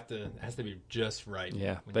hard. It has to be just right.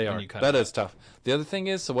 Yeah, when- they when are. you cut That it is tough. The other thing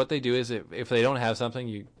is, so what they do is if they don't have something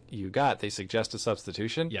you got, they suggest a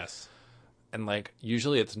substitution. Yes. And like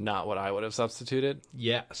usually it's not what I would have substituted.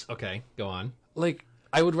 Yes. Okay. Go on. Like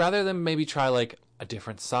I would rather them maybe try like a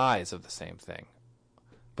different size of the same thing.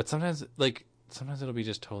 But sometimes it'll be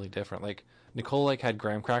just totally different. Like Nicole had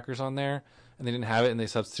graham crackers on there and they didn't have it and they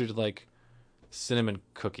substituted like cinnamon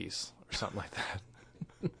cookies or something like that.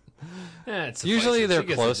 Usually they're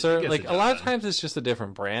closer. Like a lot of times it's just a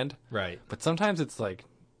different brand. Right. But sometimes it's like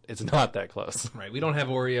it's not that close. Right. We don't have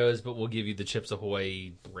Oreos, but we'll give you the Chips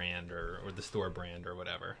Ahoy brand or the store brand or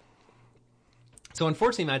whatever. So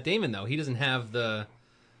unfortunately, Matt Damon, though, he doesn't have the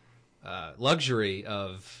luxury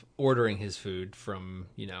of ordering his food from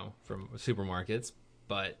supermarkets.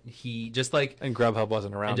 But he just like And Grubhub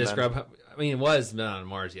wasn't around. and just then. Grubhub. I mean, it was not on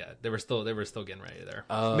Mars yet. They were still getting ready there.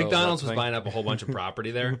 Oh, McDonald's that was thing. buying up a whole bunch of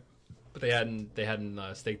property there, but they hadn't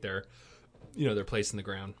staked their place in the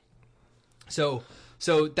ground. So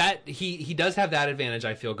that he does have that advantage,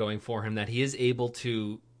 I feel, going for him, that he is able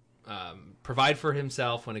to provide for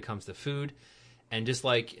himself when it comes to food. And just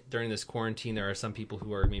like during this quarantine, there are some people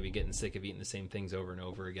who are maybe getting sick of eating the same things over and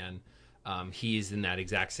over again. He's in that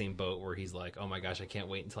exact same boat where he's like, oh my gosh, I can't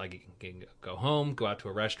wait until I can go home, go out to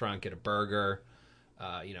a restaurant, get a burger,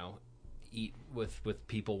 eat with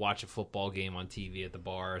people, watch a football game on TV at the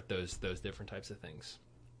bar, those different types of things.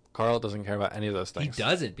 Carl doesn't care about any of those things. He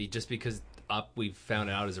doesn't, just because Up, we've found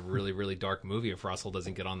out, is a really, really dark movie if Russell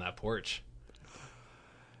doesn't get on that porch.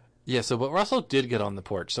 Yeah, but Russell did get on the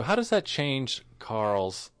porch. So how does that change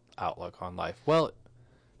Carl's outlook on life? Well,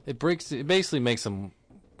 it basically makes him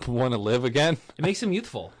want to live again. It makes him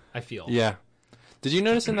youthful, I feel. Yeah. Did you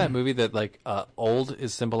notice in that movie that old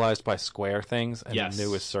is symbolized by square things and Yes.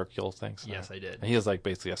 new is circular things? Yes, I did. And he has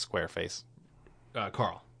basically a square face.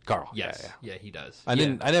 Carl. Carl. Yes. Yeah. Yeah, he does. I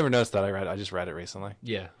never noticed that. I just read it recently.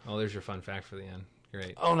 Yeah. Oh, there's your fun fact for the end.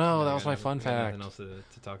 Great. Oh no, Yeah, that I was got my nothing- fun I got fact. Nothing else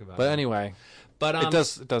to talk about. But anyway, but it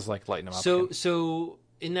does lighten him up. So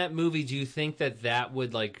in that movie, do you think that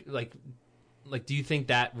would like do you think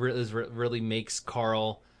that really makes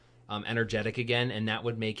Carl energetic again, and that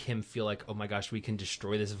would make him feel like, oh my gosh, we can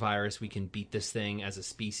destroy this virus, we can beat this thing as a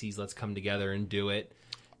species, let's come together and do it.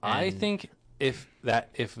 I think if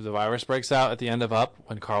the virus breaks out at the end of Up,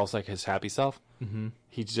 when Carl's his happy self,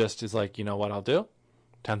 he just is like, you know what I'll do?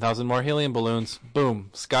 10,000 more helium balloons.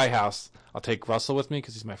 Boom. Sky House. I'll take Russell with me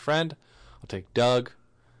because he's my friend. I'll take Doug.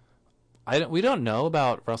 We don't know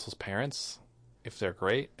about Russell's parents, if they're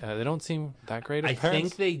great. They don't seem that great of I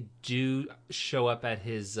parents. think they do show up at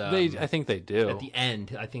his. I think they do. At the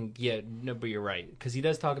end, I think, but you're right, because he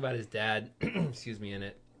does talk about his dad, excuse me, in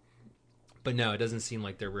it. But no, it doesn't seem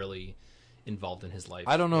like they're really involved in his life.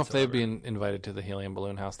 I don't know if they'd whatsoever. be invited to the helium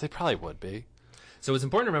balloon house. They probably would be. So what's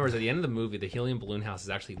important to remember is at the end of the movie, the helium balloon house is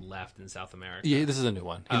actually left in South America. Yeah, this is a new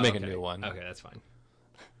one. He'd make okay. a new one. Okay, that's fine.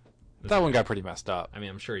 That one got pretty messed up. I mean,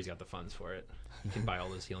 I'm sure he's got the funds for it. He can buy all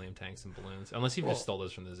those helium tanks and balloons, unless he just stole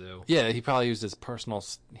those from the zoo. Yeah, he probably used his personal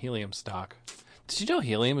helium stock. Did you know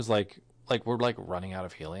helium is we're running out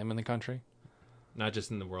of helium in the country? Not just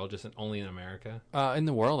in the world, only in America. In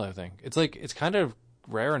the world, I think it's kind of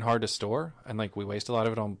rare and hard to store, and we waste a lot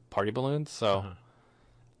of it on party balloons. So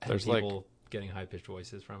there's people getting high pitched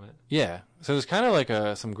voices from it. Yeah. So there's kind of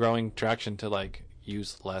like some growing traction to like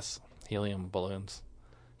use less helium balloons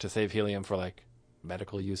to save helium for like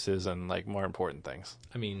medical uses and like more important things.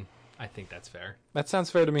 I mean, I think that's fair. That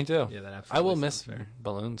sounds fair to me too. Yeah, that absolutely. I will sounds miss fair.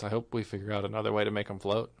 balloons. I hope we figure out another way to make them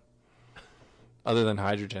float, other than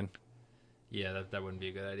hydrogen. Yeah, that wouldn't be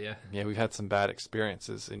a good idea. Yeah, we've had some bad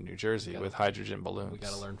experiences in New Jersey with hydrogen balloons. We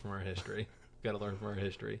got to learn from our history.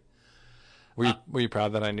 Were you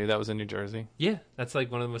proud that I knew that was in New Jersey? Yeah, that's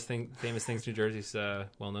like one of the most famous things New Jersey's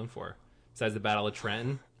well known for. Besides the Battle of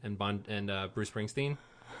Trenton and Bruce Springsteen,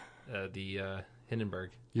 the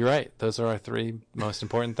Hindenburg. You're right. Those are our three most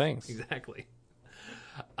important things. Exactly.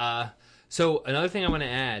 So another thing I want to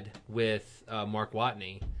add with Mark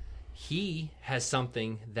Watney, he has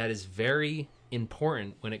something that is very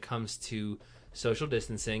important when it comes to social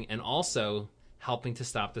distancing and also helping to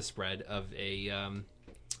stop the spread of a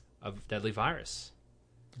deadly virus.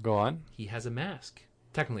 Go on. He has a mask.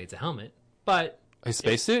 Technically, it's a helmet, but His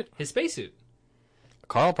spacesuit? His spacesuit.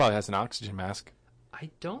 Carl probably has an oxygen mask. I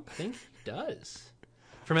don't think he does.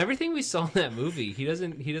 From everything we saw in that movie, he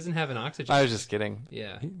doesn't have an oxygen. I was just kidding.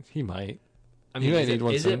 Yeah. He might. I mean, He might need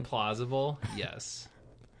one is soon. it plausible? Yes.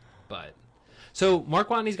 But so Mark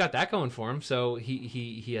Watney's got that going for him. So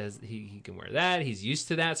he can wear that. He's used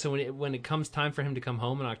to that. So when it comes time for him to come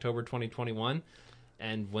home in October 2021,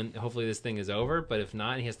 and when hopefully this thing is over, but if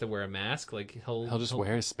not, and he has to wear a mask. Like he'll just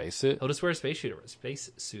wear his spacesuit. He'll just wear a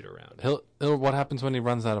spacesuit around. What happens when he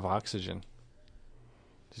runs out of oxygen?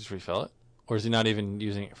 Just refill it, or is he not even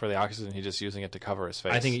using it for the oxygen? He's just using it to cover his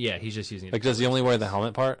face. I think he's just using it. Like, does he only wear the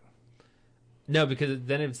helmet part? No, because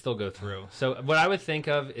then it'd still go through. So what I would think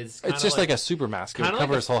of is It's just like a super mask. It would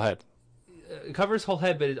cover his whole head. It covers his whole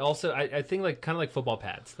head, but it also I think like kind of like football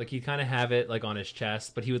pads. Like he'd kind of have it like on his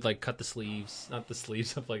chest, but he would like cut the sleeves, not the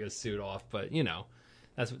sleeves of like a suit off, but you know,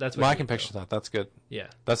 that's what. Well, I can picture that. That's good. Yeah,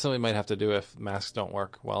 that's something we might have to do if masks don't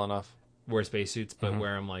work well enough. Wear spacesuits, but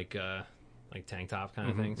wear them like tank top kind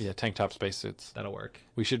of things. Yeah, tank top spacesuits. That'll work.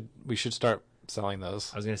 We should start selling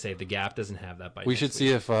those. I was gonna say if the Gap doesn't have that by we should see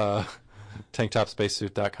if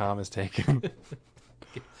tanktopspacesuit.com is taken.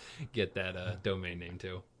 Get that domain name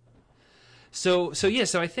too. So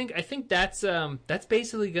I think that's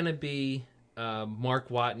basically going to be Mark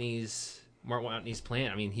Watney's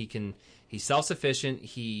plan. I mean, he's self-sufficient.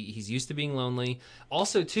 He's used to being lonely.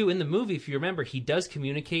 Also, too, in the movie, if you remember, he does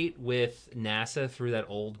communicate with NASA through that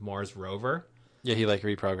old Mars rover. Yeah, he like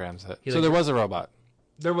reprograms it. So there was a robot.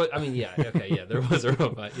 There was. I mean, yeah, okay, yeah, there was a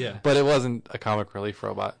robot. Yeah, but it wasn't a comic relief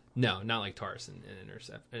robot. No, not like TARS and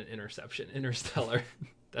Interstellar.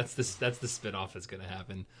 That's the spinoff that's going to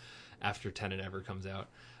happen after Tenet ever comes out.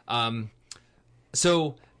 But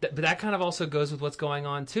that kind of also goes with what's going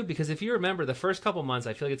on too, because if you remember the first couple months,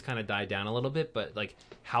 I feel like it's kind of died down a little bit, but like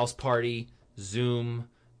House Party, Zoom,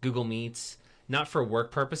 Google Meets, not for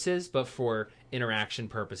work purposes, but for interaction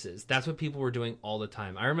purposes. That's what people were doing all the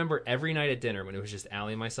time. I remember every night at dinner when it was just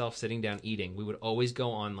Allie and myself sitting down eating, we would always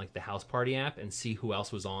go on like the House Party app and see who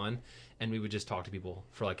else was on, and we would just talk to people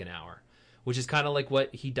for like an hour, which is kind of like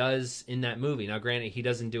what he does in that movie. Now, granted, he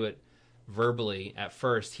doesn't do it verbally at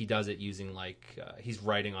first. He does it using like he's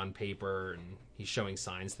writing on paper and he's showing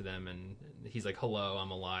signs to them, and he's like, hello,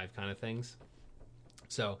 I'm alive kind of things.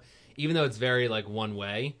 So even though it's very like one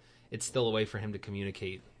way, it's still a way for him to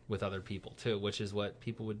communicate with other people too, which is what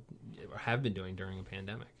people would have been doing during a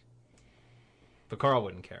pandemic. But Carl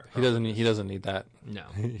wouldn't care. He doesn't need that. No.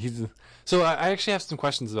 So I actually have some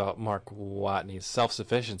questions about Mark Watney's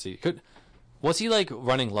self-sufficiency. Was he like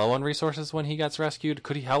running low on resources when he gets rescued?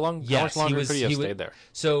 How much longer could he have stayed there?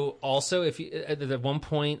 So also, if at one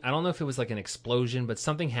point, I don't know if it was like an explosion, but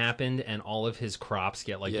something happened and all of his crops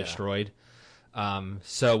get destroyed.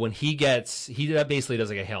 So when he basically does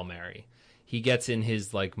like a Hail Mary. He gets in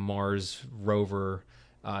his like Mars rover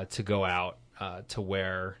to go out to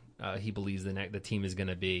where he believes the team is going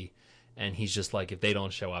to be, and he's just like, if they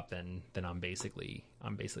don't show up, then I'm basically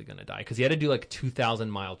going to die, because he had to do like a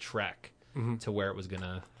 2,000-mile trek to where it was going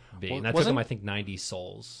to be, and that took him I think 90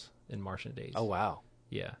 sols in Martian days. Oh wow.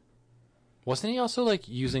 Yeah. Wasn't he also like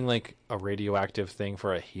using like a radioactive thing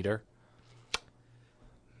for a heater?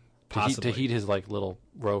 Possibly. To heat his like little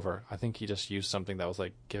rover. I think he just used something that was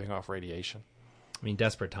like giving off radiation. I mean,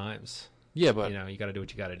 desperate times. Yeah, but you got to do what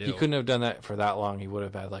you got to do. He couldn't have done that for that long. He would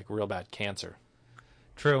have had like real bad cancer.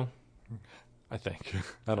 True. I think.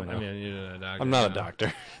 I don't know. I mean, you're not a doctor. I'm not a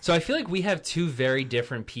doctor. So I feel like we have two very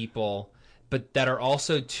different people, but that are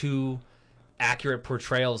also two accurate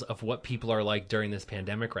portrayals of what people are like during this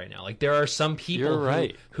pandemic right now. Like there are some people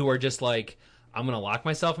who are just like, I'm going to lock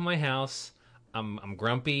myself in my house. I'm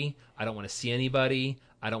grumpy. I don't want to see anybody.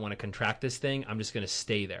 I don't want to contract this thing. I'm just going to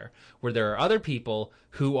stay there. Where there are other people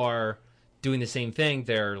who are doing the same thing.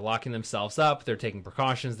 They're locking themselves up. They're taking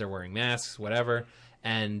precautions. They're wearing masks, whatever.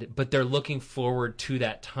 But they're looking forward to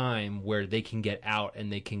that time where they can get out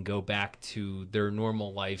and they can go back to their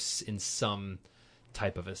normal lives in some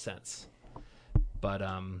type of a sense. But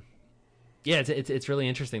yeah, it's really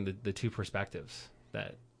interesting, the two perspectives,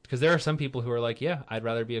 that because there are some people who are like, yeah, I'd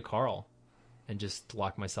rather be a Carl and just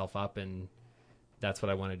lock myself up, and that's what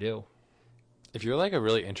I want to do. If you're like a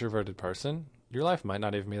really introverted person, your life might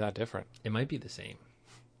not even be that different. It might be the same.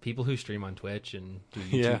 People who stream on Twitch and do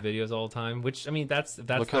YouTube videos all the time, which, I mean, that's Look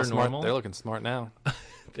their how smart normal. they're looking smart now.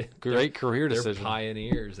 Great career They're decision.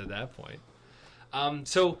 pioneers at that point.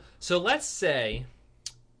 So let's say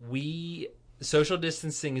social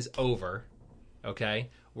distancing is over. Okay,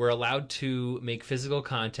 we're allowed to make physical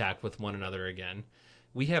contact with one another again.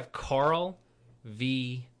 We have Carl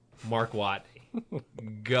v. Mark Watney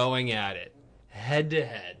going at it head to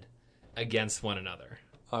head against one another.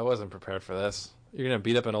 I wasn't prepared for this. You're gonna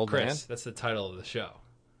beat up an old man? Chris, that's the title of the show.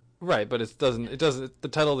 Right, but it doesn't. The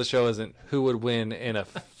title of the show isn't "Who would win in a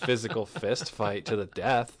physical fist fight to the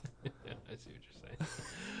death." Yeah, I see what you're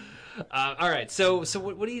saying. All right, so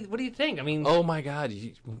what do you think? I mean, oh my God,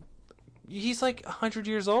 he's like 100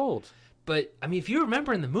 years old. But I mean, if you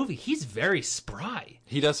remember in the movie, he's very spry.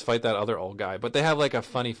 He does fight that other old guy, but they have like a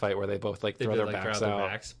funny fight where they both like throw their backs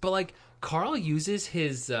out. But like Carl uses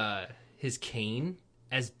his cane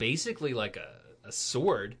as basically like a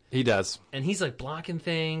sword. He does, and he's like blocking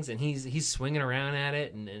things, and he's swinging around at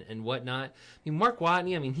it and whatnot. I mean, Mark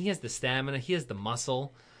Watney, I mean, he has the stamina, he has the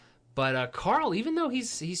muscle, but Carl, even though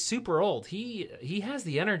he's super old, he has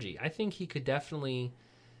the energy. I think he could definitely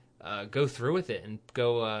go through with it and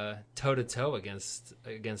go toe to toe against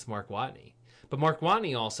Mark Watney. But Mark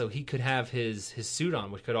Watney also, he could have his suit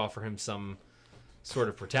on, which could offer him some sort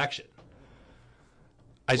of protection.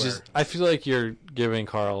 I feel like you're giving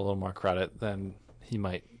Carl a little more credit than he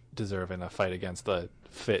might deserve in a fight against the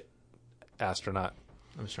fit astronaut.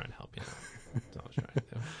 I was trying to help you. That's all I was trying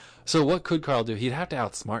to do. So what could Carl do? He'd have to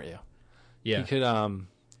outsmart you. Yeah. He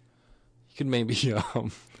could maybe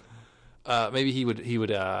maybe he would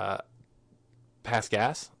pass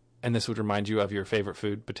gas, and this would remind you of your favorite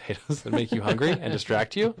food, potatoes, and make you hungry and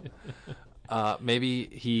distract you. Maybe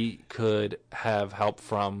he could have help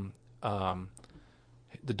from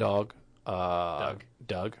the dog,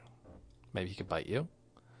 Doug. Maybe he could bite you.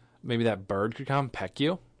 Maybe that bird could come peck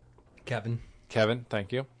you. Kevin,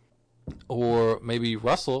 thank you. Or maybe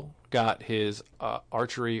Russell got his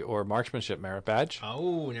archery or marksmanship merit badge.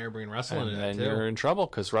 Oh, and you're bringing Russell in and too. You're in trouble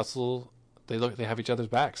because Russell, they have each other's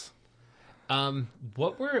backs.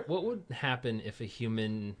 What would happen if a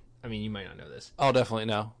human? I mean, you might not know this. I'll definitely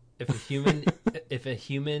know. If a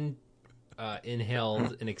human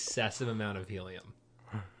inhaled an excessive amount of helium.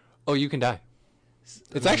 Oh, you can die.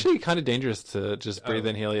 It's actually kind of dangerous to just breathe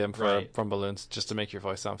in helium from balloons just to make your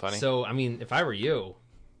voice sound funny. So, I mean, if I were you,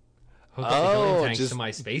 hook up the helium tanks to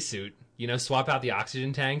my spacesuit. Swap out the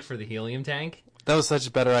oxygen tank for the helium tank. That was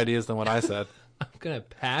such better ideas than what I said. I'm going to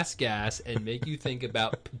pass gas and make you think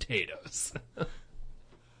about potatoes.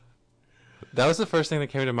 That was the first thing that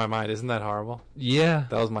came to my mind. Isn't that horrible? Yeah.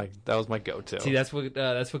 That was my go-to. See, that's what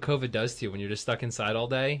COVID does to you when you're just stuck inside all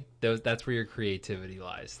day. That's where your creativity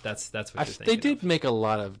lies. That's what you're thinking. They did make a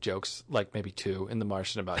lot of jokes, like maybe 2 in The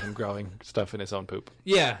Martian, about him growing stuff in his own poop.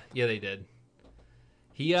 Yeah, they did.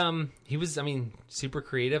 He was, I mean, super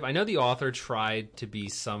creative. I know the author tried to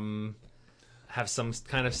have some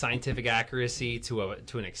kind of scientific accuracy to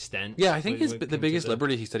an extent. Yeah, I think the biggest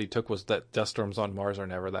liberty he said he took was that dust storms on Mars are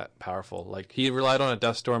never that powerful. Like, he relied on a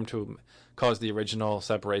dust storm to cause the original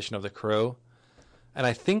separation of the crew. And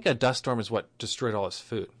I think a dust storm is what destroyed all his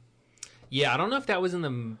food. Yeah, I don't know if that was in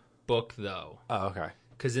the book, though. Oh, okay.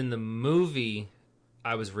 Because in the movie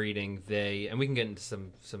I was reading, and we can get into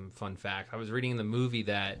some fun facts. I was reading in the movie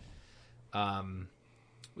that,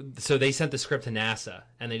 so they sent the script to NASA,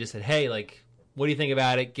 and they just said, hey, like, what do you think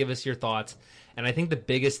about it? Give us your thoughts. And I think the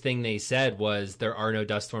biggest thing they said was there are no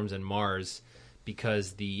dust storms in Mars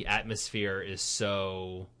because the atmosphere is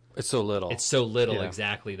so... It's so little. It's so little,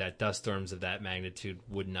 exactly, that dust storms of that magnitude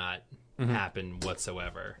would not happen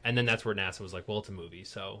whatsoever. And then that's where NASA was like, well, it's a movie,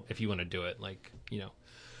 so if you want to do it, like,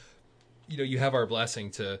 you have our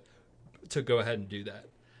blessing to go ahead and do that.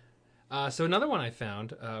 So another one I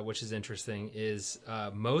found, which is interesting, is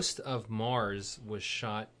most of Mars was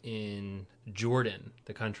shot in Jordan,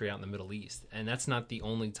 the country out in the Middle East. And that's not the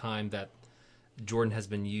only time that Jordan has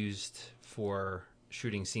been used for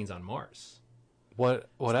shooting scenes on Mars. What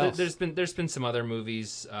else? There's been some other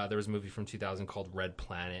movies. There was a movie from 2000 called Red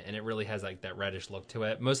Planet, and it really has like that reddish look to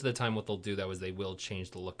it. Most of the time, what they'll do though is they will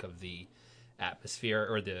change the look of the atmosphere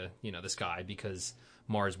or the sky, because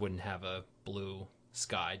Mars wouldn't have a blue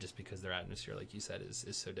sky just because their atmosphere, like you said, is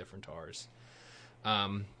so different to ours.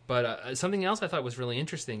 But something else I thought was really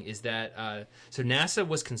interesting is that so NASA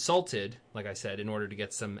was consulted, like I said, in order to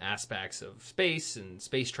get some aspects of space and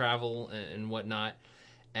space travel and whatnot.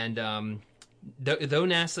 And though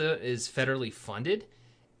NASA is federally funded,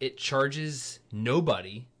 it charges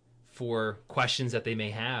nobody for questions that they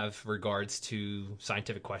may have regards to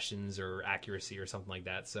scientific questions or accuracy or something like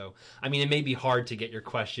that. So, I mean, it may be hard to get your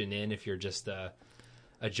question in if you're just a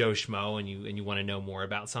Joe Schmo and you want to know more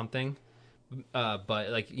about something. But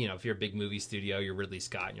like, if you're a big movie studio, you're Ridley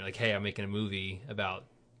Scott, and you're like, hey, I'm making a movie about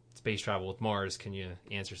space travel with Mars. Can you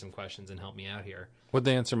answer some questions and help me out here? Would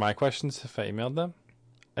they answer my questions if I emailed them?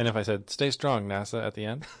 And if I said, stay strong, NASA, at the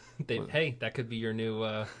end? Hey, that could be your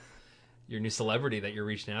new celebrity that you're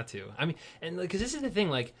reaching out to. I mean, and because this is the thing,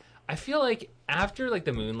 like, I feel like after like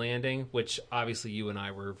the moon landing, which obviously you and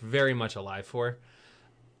I were very much alive for,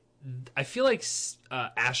 I feel like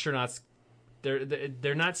astronauts,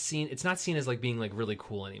 they're not seen. It's not seen as like being like really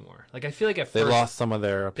cool anymore. Like I feel like at first they lost some of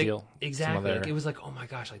their appeal. Exactly. Like, it was like, oh my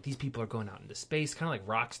gosh, like these people are going out into space, kind of like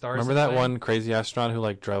rock stars. Remember that one crazy astronaut who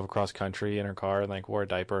like drove across country in her car and like wore a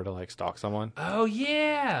diaper to like stalk someone? Oh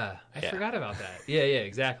yeah, I forgot about that. Yeah,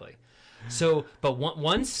 exactly. So, but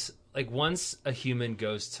once a human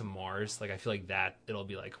goes to Mars, like I feel like that it'll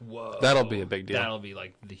be like, whoa, that'll be a big deal. That'll be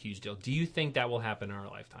like the huge deal. Do you think that will happen in our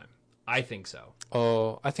lifetime? I think so.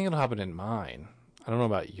 Oh, I think it'll happen in mine. I don't know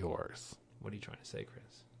about yours. What are you trying to say, Chris?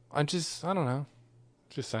 I don't know.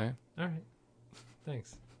 Just saying. All right.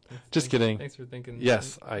 Thanks. Just kidding. Thanks for thinking.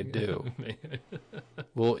 Yes, I do.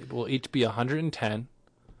 We'll each be 110,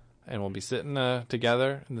 and we'll be sitting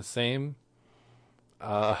together in the same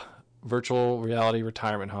virtual reality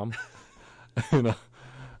retirement home.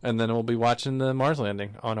 And then we'll be watching the Mars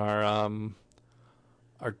landing on our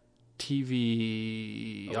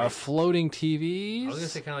TV, our floating TVs. I was gonna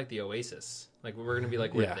say kind of like the Oasis. Like we're gonna be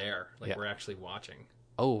like we're there, like we're actually watching.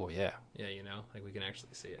 Oh yeah, yeah, like we can actually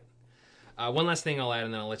see it. One last thing I'll add,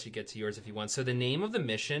 and then I'll let you get to yours if you want. So the name of the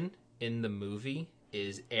mission in the movie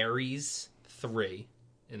is Ares 3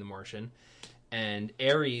 in The Martian, and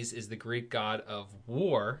Ares is the Greek god of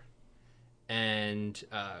war, and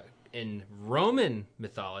in Roman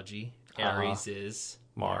mythology, Ares is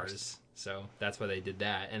Mars. So that's why they did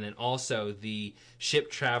that. And then also the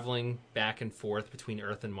ship traveling back and forth between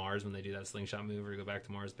Earth and Mars when they do that slingshot move or go back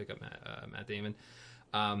to Mars, pick up Matt Damon.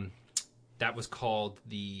 That was called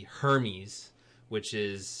the Hermes, which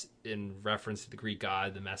is in reference to the Greek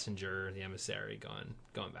god, the messenger, the emissary, going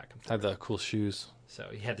back and forth. Had the cool shoes. So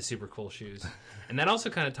he had the super cool shoes. And that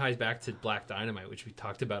also kind of ties back to Black Dynamite, which we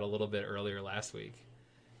talked about a little bit earlier last week.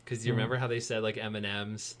 Because you remember how they said like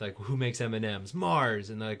M&Ms, like who makes M&Ms? Mars,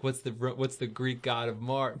 and like what's the Greek god of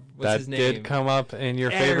Mars? What's his name? That did come up in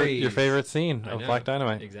your favorite scene of Black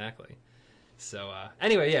Dynamite. Exactly. So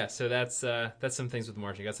anyway, yeah. So that's some things with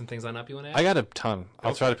Mars. You got some things on up you want to add? I got a ton.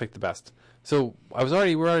 I'll try to pick the best. So we're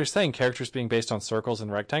already saying characters being based on circles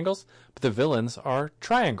and rectangles, but the villains are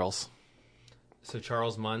triangles. So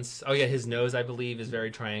Charles Muntz. Oh yeah, his nose I believe is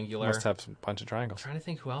very triangular. Must have a bunch of triangles. I'm trying to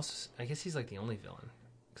think who else. I guess he's like the only villain.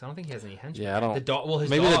 I don't think he has any henchmen. Yeah, I don't.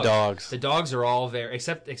 Maybe the dogs. The dogs are all very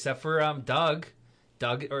except for Doug.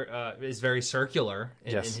 Doug is very circular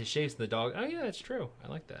in his shapes. The dog. Oh yeah, that's true. I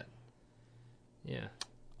like that. Yeah.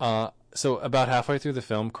 So about halfway through the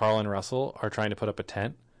film, Carl and Russell are trying to put up a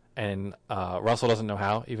tent, and Russell doesn't know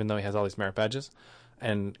how, even though he has all these merit badges.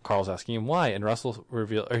 And Carl's asking him why, and Russell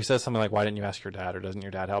he says something like, "Why didn't you ask your dad, or doesn't your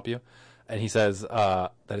dad help you?" And he says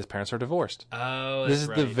that his parents are divorced. Oh, this is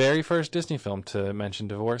the very first Disney film to mention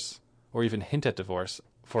divorce or even hint at divorce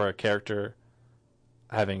for a character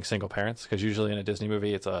having single parents. Because usually in a Disney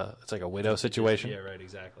movie, it's like a widow situation. Yeah, right,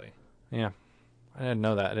 exactly. Yeah, I didn't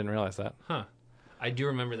know that. I didn't realize that. Huh? I do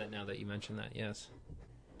remember that now that you mentioned that. Yes.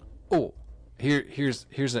 Oh,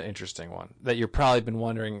 here's an interesting one that you've probably been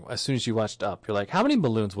wondering as soon as you watched Up. You're like, how many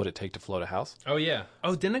balloons would it take to float a house? Oh yeah.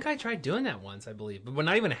 Oh, didn't the guy try doing that once? I believe, but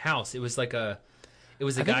not even a house. It was a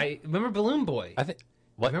guy. Remember Balloon Boy? I think.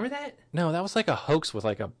 What? Remember that? No, that was like a hoax with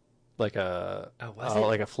like a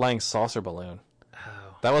flying saucer balloon.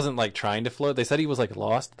 Oh. That wasn't like trying to float. They said he was like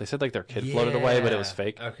lost. They said like their kid floated away, but it was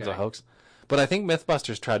fake. Okay. It was a hoax. But I think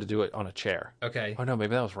Mythbusters tried to do it on a chair. Okay. Oh no,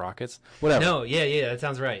 maybe that was Rockets. Whatever. No, yeah, that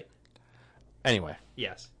sounds right. Anyway.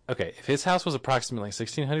 Yes. Okay, if his house was approximately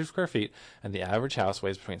 1,600 square feet and the average house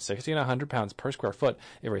weighs between 60 and 100 pounds per square foot,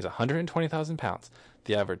 it weighs 120,000 pounds.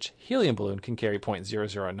 The average helium balloon can carry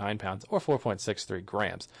 0.009 pounds or 4.63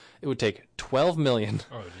 grams. It would take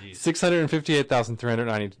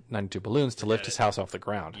 12,658,392 balloons to lift his house off the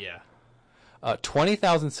ground. Yeah.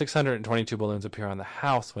 20,622 balloons appear on the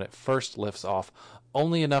house when it first lifts off,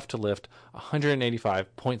 only enough to lift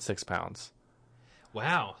 185.6 pounds.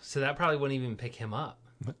 Wow. So that probably wouldn't even pick him up.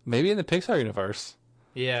 Maybe in the Pixar universe.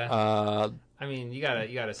 Yeah. I mean, you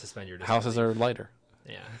gotta suspend your disbelief. Houses are lighter.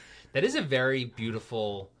 Yeah. That is a very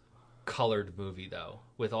beautiful colored movie, though,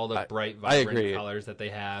 with all the bright, vibrant colors that they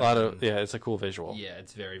have. It's a cool visual. Yeah,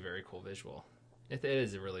 it's very, very cool visual. It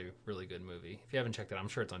is a really, really good movie. If you haven't checked it out, I'm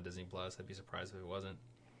sure it's on Disney Plus. I'd be surprised if it wasn't.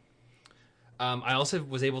 I also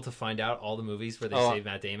was able to find out all the movies where they save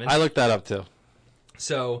Matt Damon. I looked that up too.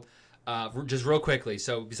 So, just real quickly.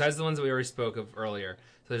 So, besides the ones that we already spoke of earlier,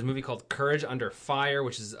 so there's a movie called Courage Under Fire,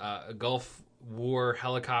 which is a Gulf War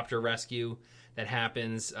helicopter rescue that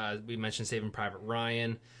happens. We mentioned Saving Private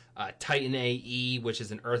Ryan. Titan AE, which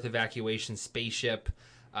is an Earth evacuation spaceship.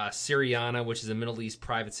 Syriana, which is a Middle East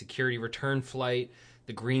private security return flight.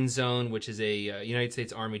 The Green Zone, which is a United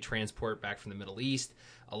States Army transport back from the Middle East.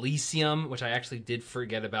 Elysium, which I actually did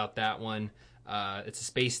forget about that one. It's a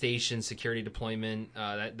space station security deployment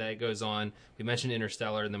that goes on. We mentioned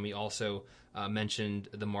Interstellar, and then we also mentioned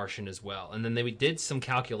The Martian as well. And then we did some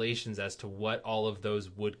calculations as to what all of those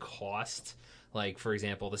would cost. Like, for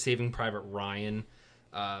example, the Saving Private Ryan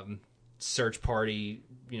search party,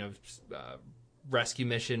 rescue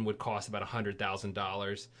mission would cost about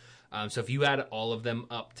 $100,000. So if you add all of them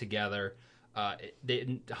up together,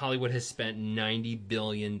 Hollywood has spent $90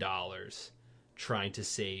 billion trying to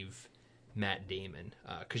save Matt Damon.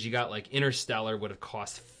 Because you got like Interstellar would have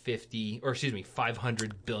cost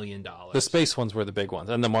 $500 billion. The space ones were the big ones,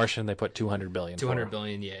 and The Martian they put $200 billion. $200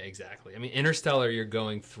 billion, yeah, exactly. I mean, Interstellar, you're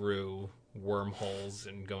going through wormholes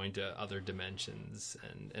and going to other dimensions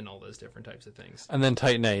and all those different types of things. And then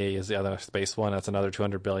Titan AE is the other space one. That's another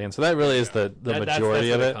 $200 billion. So that really is the majority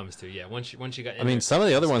that's of what it. Comes to, yeah. Once you got. I mean, some of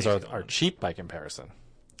the other ones are cheap by comparison.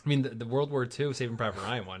 I mean, the World War II Saving Private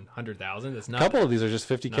Ryan one, 100,000. That's not. A couple of these are just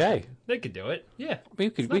 $50K. Nothing. They could do it. Yeah, we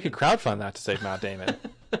could crowdfund that to save Matt Damon.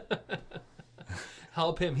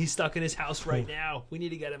 Help him. He's stuck in his house right now. We need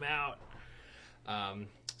to get him out. I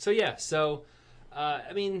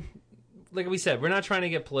mean, like we said, we're not trying to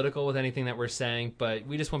get political with anything that we're saying, but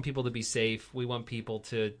we just want people to be safe. We want people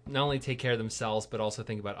to not only take care of themselves, but also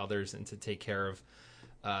think about others and to take care of,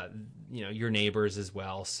 your neighbors as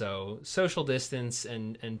well. So social distance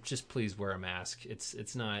and just please wear a mask.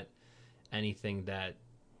 It's not anything that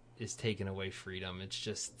is taking away freedom. It's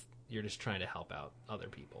just, you're just trying to help out other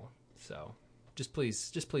people. So just please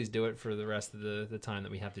do it for the rest of the time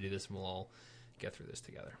that we have to do this, and we'll all get through this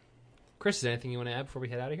together. Chris, is there anything you want to add before we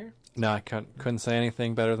head out of here? No, I couldn't say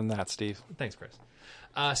anything better than that, Steve. Thanks, Chris.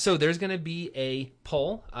 So there's going to be a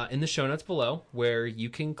poll in the show notes below where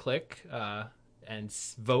you can click and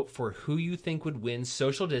vote for who you think would win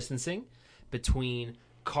social distancing between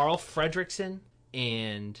Carl Fredricksen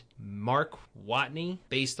and Mark Watney,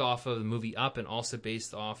 based off of the movie Up and also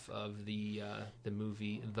based off of the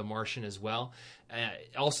movie The Martian as well.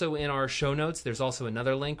 Also in our show notes, there's also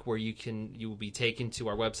another link where you will be taken to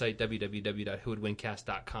our website,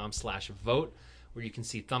 www.whowouldwincast.com/vote, where you can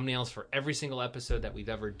see thumbnails for every single episode that we've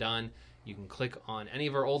ever done. You can click on any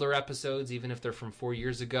of our older episodes, even if they're from 4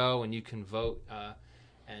 years ago, and you can vote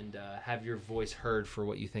and have your voice heard for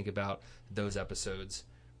what you think about those episodes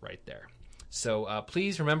right there. So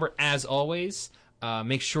please remember, as always,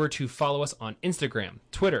 make sure to follow us on Instagram,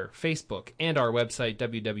 Twitter, Facebook, and our website,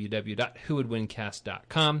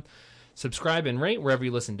 www.whowouldwincast.com. Subscribe and rate wherever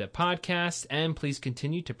you listen to podcasts, and please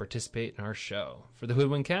continue to participate in our show. For the Who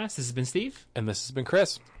Would Win Cast, this has been Steve. And this has been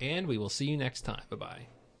Chris. And we will see you next time. Bye-bye.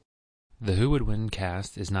 The Who Would Win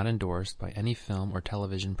Cast is not endorsed by any film or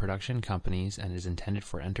television production companies and is intended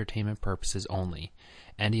for entertainment purposes only.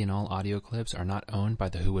 Any and all audio clips are not owned by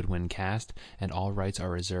the Who Would Win Cast, and all rights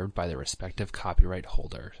are reserved by their respective copyright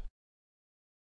holders.